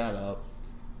screwed that up.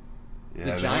 Yeah,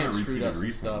 the Giants screwed up some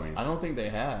recently. stuff. I don't think they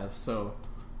have. So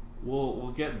we'll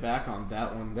get back on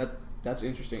that one. That's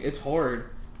interesting. It's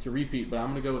hard to repeat, but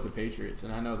I'm going to go with the Patriots.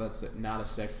 And I know that's not a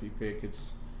sexy pick.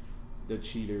 It's the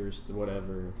cheaters, the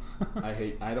whatever.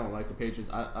 I don't like the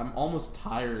Patriots. I'm almost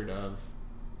tired of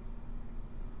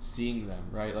seeing them,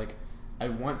 right? I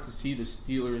want to see the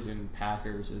Steelers and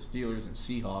Packers, the Steelers and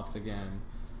Seahawks again,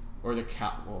 or the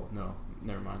well, no,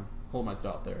 never mind. Hold my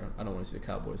thought there. I don't want to see the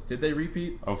Cowboys. Did they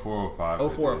repeat? 04-05.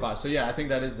 04-05. So yeah, I think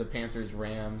that is the Panthers,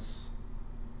 Rams,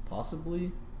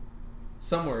 possibly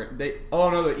somewhere.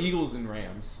 The Eagles and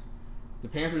Rams. The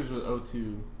Panthers was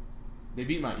 02. They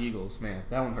beat my Eagles, man.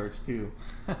 That one hurts too.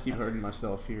 I keep hurting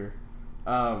myself here.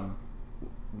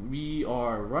 We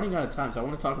are running out of time, so I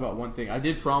want to talk about one thing. I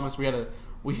did promise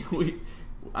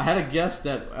I had a guest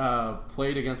that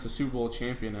played against the Super Bowl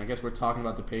champion, and I guess we're talking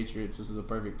about the Patriots. This is the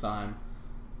perfect time.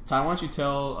 Ty, why don't you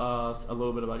tell us a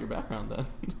little bit about your background then?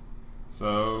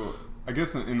 So, I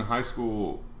guess in high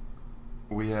school,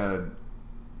 we had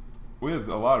a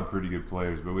lot of pretty good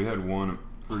players, but we had one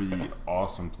pretty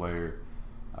awesome player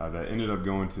that ended up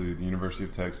going to the University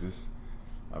of Texas.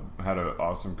 Had an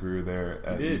awesome career there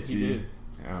at UT. He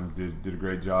did. Did a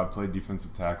great job. Played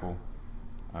defensive tackle,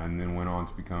 and then went on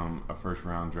to become a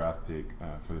first-round draft pick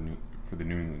for the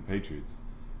New England Patriots.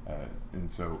 And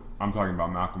so I'm talking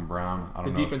about Malcolm Brown. I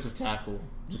don't know defensive tackle,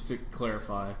 just to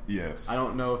clarify. Yes. I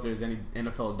don't know if there's any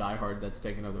NFL diehard that's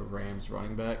taking another Rams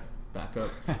running back up,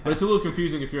 but it's a little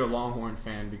confusing if you're a Longhorn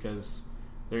fan because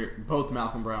both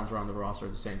Malcolm Browns were on the roster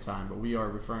at the same time, but we are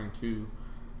referring to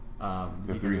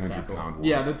the 300-pound one.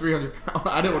 Yeah, the 300-pound.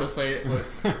 I didn't want to say it,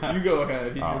 but you go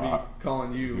ahead. He's going to be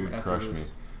calling you after crush this.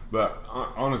 Me. But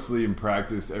honestly, in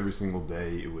practice, every single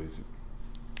day, it was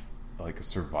like a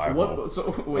survival.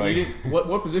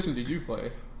 What position did you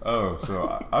play? Oh,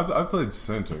 so I played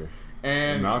center,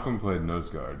 and Malcolm played nose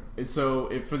guard. And so,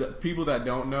 for the people that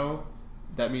don't know,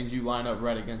 that means you line up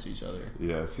right against each other.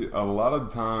 Yeah, see, a lot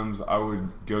of times I would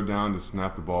go down to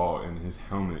snap the ball, and his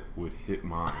helmet would hit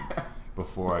mine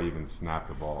before I even snapped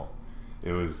the ball.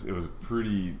 It was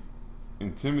pretty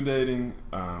intimidating,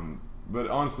 but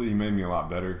honestly, he made me a lot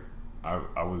better.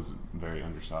 I was very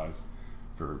undersized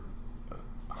for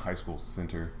a high school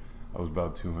center. I was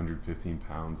about 215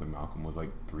 pounds, and Malcolm was like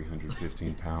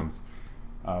 315 pounds.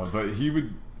 But he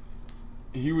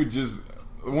would just.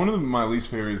 One of my least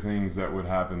favorite things that would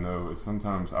happen, though, is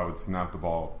sometimes I would snap the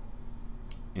ball,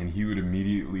 and he would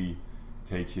immediately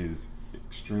take his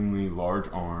extremely large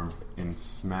arm and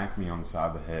smack me on the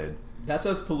side of the head. That's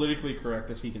as politically correct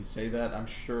as he can say that. I'm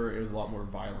sure it was a lot more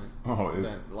violent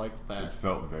than like that. It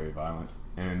felt very violent.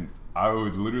 And I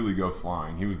would literally go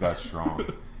flying. He was that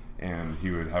strong. And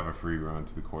he would have a free run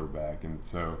to the quarterback. And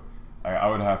so I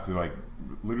would have to, like,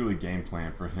 literally game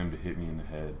plan for him to hit me in the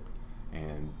head.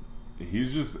 And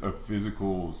he's just a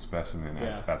physical specimen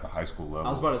at the high school level. I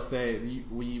was about to say,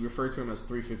 we refer to him as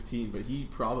 315, but he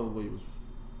probably was.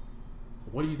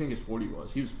 What do you think his 40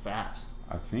 was? He was fast.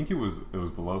 I think it was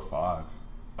below 5.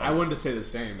 I wanted to say the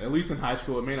same. At least in high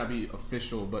school, it may not be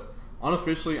official, but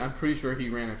unofficially, I'm pretty sure he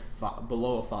ran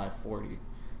below a 5.40.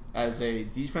 As a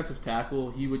defensive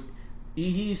tackle,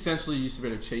 he essentially used to be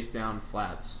able to chase down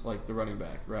flats like the running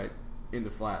back, right? In the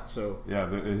flat, so yeah,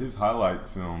 his highlight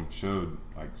film showed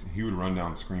like he would run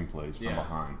down screenplays from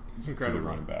behind to the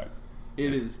running back.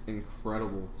 It is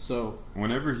incredible. So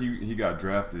whenever he got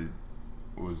drafted,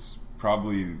 was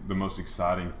probably the most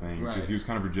exciting thing because he was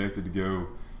kind of projected to go,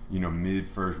 mid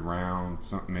first round,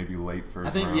 maybe late first.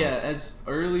 I think round. as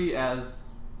early as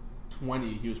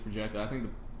 20, he was projected. I think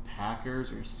the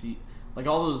Packers or like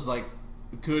all those like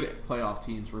good playoff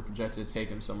teams were projected to take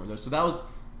him somewhere there. So that was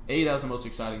the most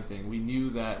exciting thing. We knew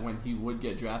that when he would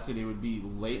get drafted, it would be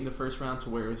late in the first round to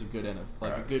where it was a good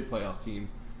a good playoff team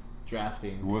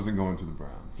drafting. He wasn't going to the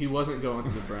Browns. He wasn't going to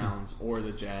the Browns or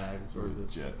the Jags or the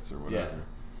Jets or whatever. Yeah.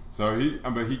 So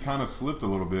he kind of slipped a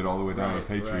little bit all the way down to the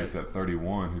Patriots at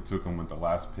 31, who took him with the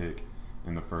last pick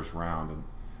in the first round. And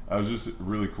that was just a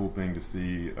really cool thing to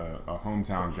see a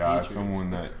hometown guy, someone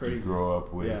that you grow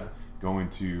up with, going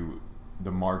to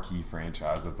the marquee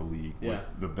franchise of the league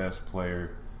with the best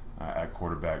player at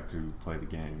quarterback to play the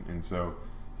game. And so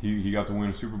he got to win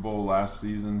a Super Bowl last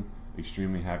season.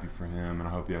 Extremely happy for him, and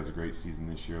I hope he has a great season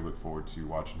this year. Look forward to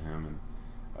watching him and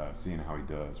seeing how he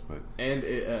does. And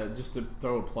just to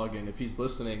throw a plug in, if he's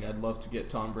listening, I'd love to get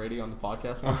Tom Brady on the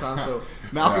podcast one time. So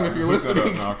Malcolm, if you're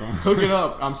listening, hook it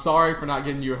up. I'm sorry for not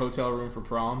getting you a hotel room for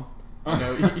prom. I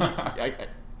know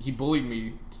he bullied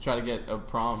me to try to get a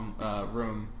prom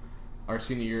room our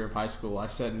senior year of high school. I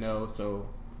said no, so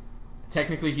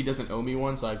technically he doesn't owe me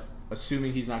one, so I'm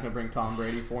assuming he's not going to bring Tom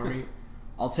Brady for me.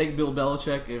 I'll take Bill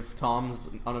Belichick if Tom's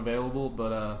unavailable,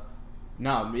 but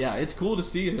it's cool to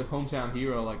see a hometown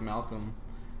hero like Malcolm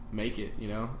make it,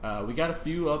 We got a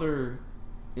few other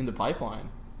in the pipeline.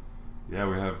 Yeah,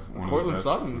 we have one Cortland of the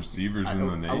best Sutton, receivers in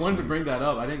the nation. I wanted to bring that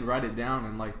up. I didn't write it down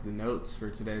in the notes for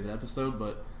today's episode,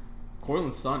 but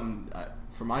Cortland Sutton,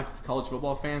 for my college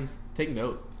football fans, take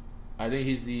note. I think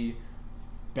he's the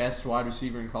best wide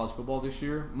receiver in college football this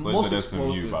year. Plays at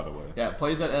SMU, by the way. Yeah,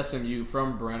 plays at SMU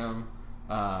from Brenham.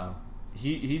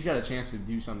 He's got a chance to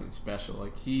do something special.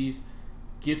 Like, he's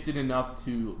gifted enough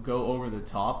to go over the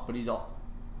top, but he's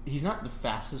not the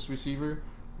fastest receiver,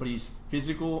 but he's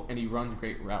physical and he runs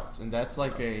great routes. And that's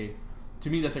to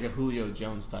me, that's like a Julio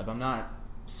Jones type. I'm not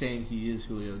saying he is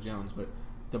Julio Jones, but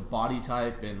the body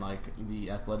type and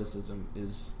the athleticism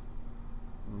is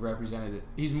represented.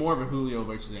 He's more of a Julio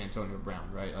versus Antonio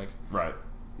Brown, right? Right.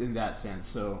 In that sense.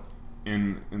 So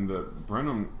in the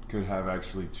Brenham could have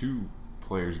actually 2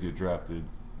 players get drafted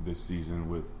this season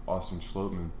with Austin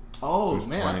Schlottman. Oh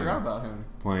man, I forgot about him.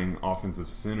 Playing offensive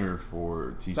center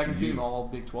for TCU. Second team All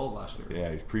Big 12 last year.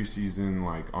 Yeah, he's preseason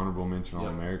honorable mention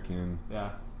All-American. Yeah.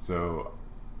 So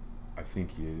I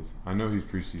think he is. I know he's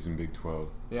preseason Big 12.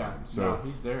 Yeah.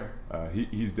 He's there.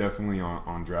 He's definitely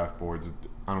on draft boards.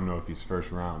 I don't know if he's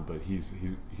first round, but he's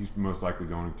most likely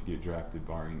going to get drafted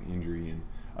barring injury, and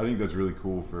I think that's really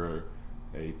cool for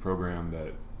a program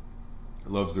that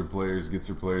loves their players, gets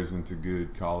their players into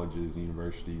good colleges,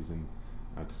 universities, and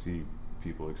to see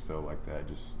people excel like that.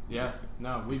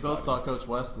 We both saw Coach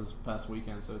West this past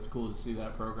weekend, so it's cool to see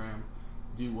that program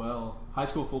do well. High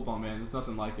school football, man, there's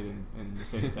nothing like it in the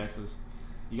state of Texas.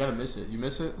 You gotta miss it. You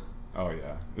miss it? Oh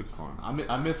yeah, it's fun.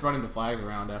 I miss running the flags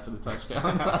around after the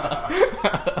touchdown,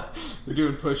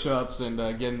 doing push-ups and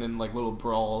getting in little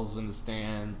brawls in the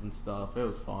stands and stuff. It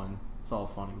was fun. It's all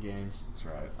fun and games. That's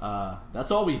right. That's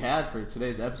all we had for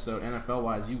today's episode, NFL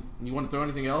wise. You want to throw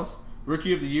anything else?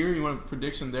 Rookie of the year, you want a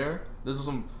prediction there? This is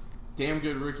some damn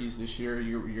good rookies this year.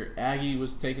 Your Aggie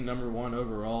was taken number 1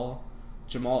 overall.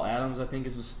 Jamal Adams, I think,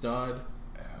 is a stud.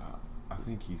 Yeah, I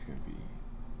think he's going to be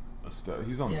a stud.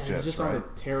 He's on the Jets, he's just right? on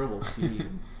a terrible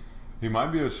team. He might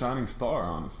be a shining star,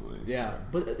 honestly. Yeah, so.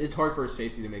 but it's hard for a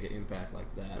safety to make an impact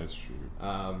like that. That's true.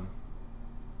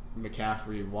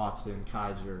 McCaffrey, Watson,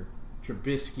 Kaiser,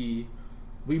 Trubisky.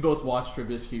 We both watched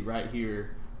Trubisky right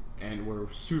here, and we're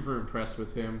super impressed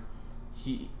with him.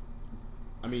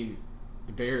 The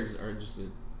Bears are just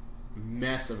a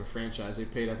mess of a franchise. They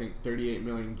paid, I think, $38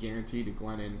 million guaranteed to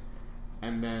Glennon,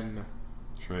 and then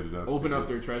traded up, open up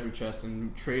their treasure chest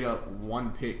and trade up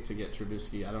 1 pick to get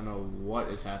Trubisky. I don't know what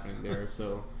is happening there.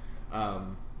 So,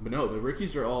 but no, the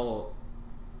rookies are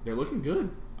they're looking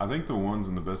good. I think the ones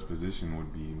in the best position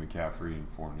would be McCaffrey and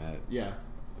Fournette. Yeah,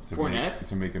 Fournette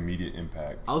to make immediate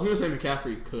impact. I was going to say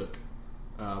McCaffrey, Cook.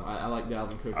 I like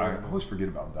Dalvin Cook. I always forget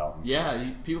about Dalvin.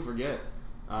 Yeah, people forget.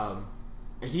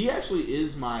 He actually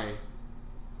is my.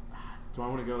 Do I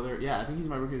want to go there? Yeah, I think he's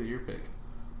my rookie of the year pick.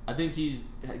 I think he's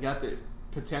got the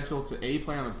potential to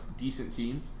play on a decent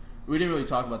team. We didn't really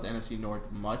talk about the NFC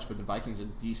North much, but the Vikings are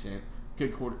decent.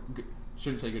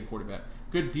 Shouldn't say good quarterback.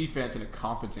 Good defense and a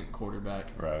competent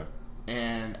quarterback. Right.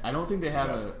 And I don't think they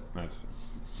have that's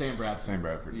Sam Bradford. Sam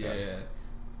Bradford. Yeah.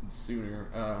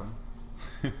 Sooner.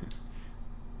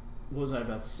 What was I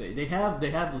about to say? They have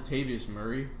Latavius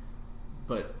Murray,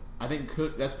 but I think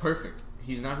Cook. That's perfect.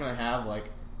 He's not going to have like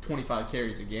 25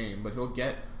 carries a game, but he'll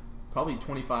get probably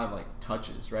 25 like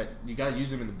touches. Right? You got to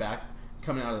use him in the back,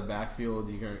 coming out of the backfield.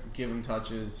 You're going to give him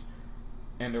touches,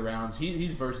 end arounds.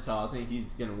 He's versatile. I think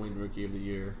he's going to win Rookie of the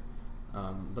Year.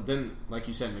 But then, like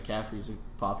you said, McCaffrey's a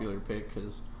popular pick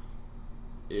because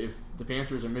if the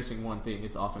Panthers are missing one thing,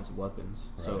 it's offensive weapons.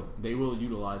 Right. So they will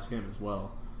utilize him as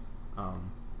well.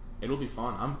 It'll be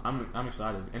fun. I'm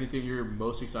excited. Anything you're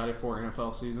most excited for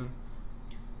NFL season?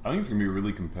 I think it's gonna be a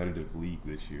really competitive league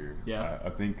this year. Yeah,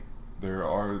 I think there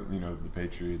are the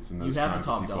Patriots and those kinds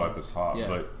of people dogs at the top, yeah.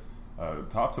 But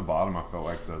top to bottom, I felt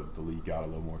like the league got a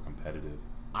little more competitive.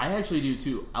 I actually do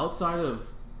too. Outside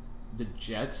of the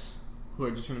Jets, who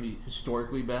are just going to be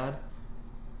historically bad,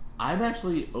 I'm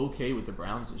actually okay with the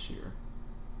Browns this year.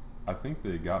 I think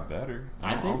they got better.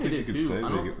 I don't think you could say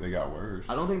they got worse.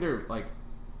 I don't think they're like.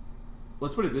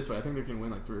 Let's put it this way. I think they can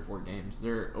win like 3 or 4 games.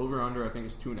 Their over-under, I think,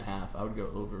 is 2.5. I would go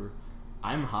over.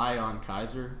 I'm high on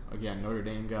Kaiser. Again, Notre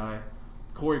Dame guy.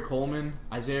 Corey Coleman,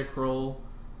 Isaiah Crowell.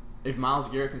 If Myles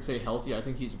Garrett can stay healthy, I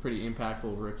think he's a pretty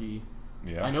impactful rookie.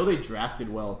 Yeah. I know they drafted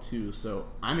well, too, so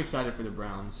I'm excited for the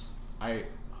Browns. I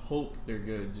hope they're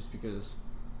good just because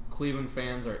Cleveland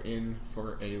fans are in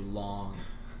for a long,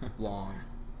 long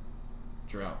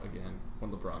drought again when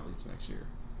LeBron leaves next year.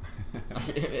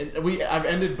 I've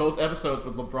ended both episodes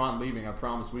with LeBron leaving. I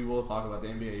promise we will talk about the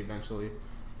NBA eventually.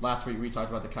 Last week we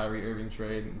talked about the Kyrie Irving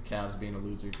trade and Cavs being a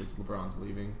loser because LeBron's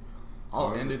leaving.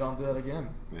 I'll end it on that again.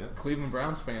 Yeah. Cleveland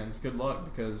Browns fans, good luck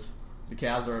because the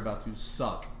Cavs are about to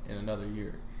suck in another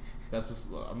year. I'm just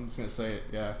gonna say it,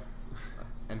 yeah.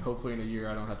 And hopefully in a year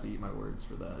I don't have to eat my words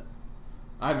for that.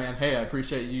 All right, man. Hey, I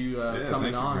appreciate you coming on.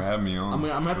 Thank you for having me on. I'm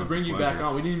gonna have to bring you back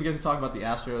on. We didn't even get to talk about the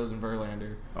Astros and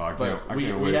Verlander. Oh, I can't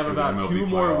wait we have for about the MLB 2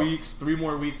 more playoffs. weeks, 3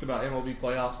 more weeks about MLB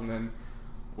playoffs, and then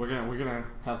we're gonna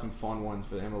have some fun ones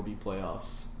for the MLB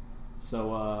playoffs.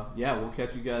 So yeah, we'll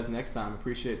catch you guys next time.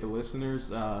 Appreciate the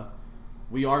listeners.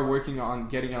 We are working on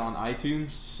getting it on iTunes,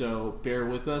 so bear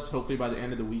with us. Hopefully by the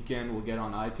end of the weekend we'll get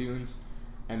on iTunes,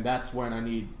 and that's when I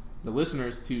need the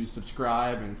listeners to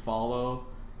subscribe and follow.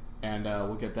 And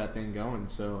we'll get that thing going.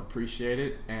 So appreciate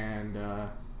it. And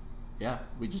yeah,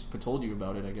 we just told you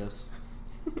about it, I guess.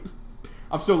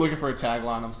 I'm still looking for a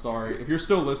tagline. I'm sorry. If you're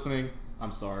still listening,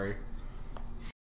 I'm sorry.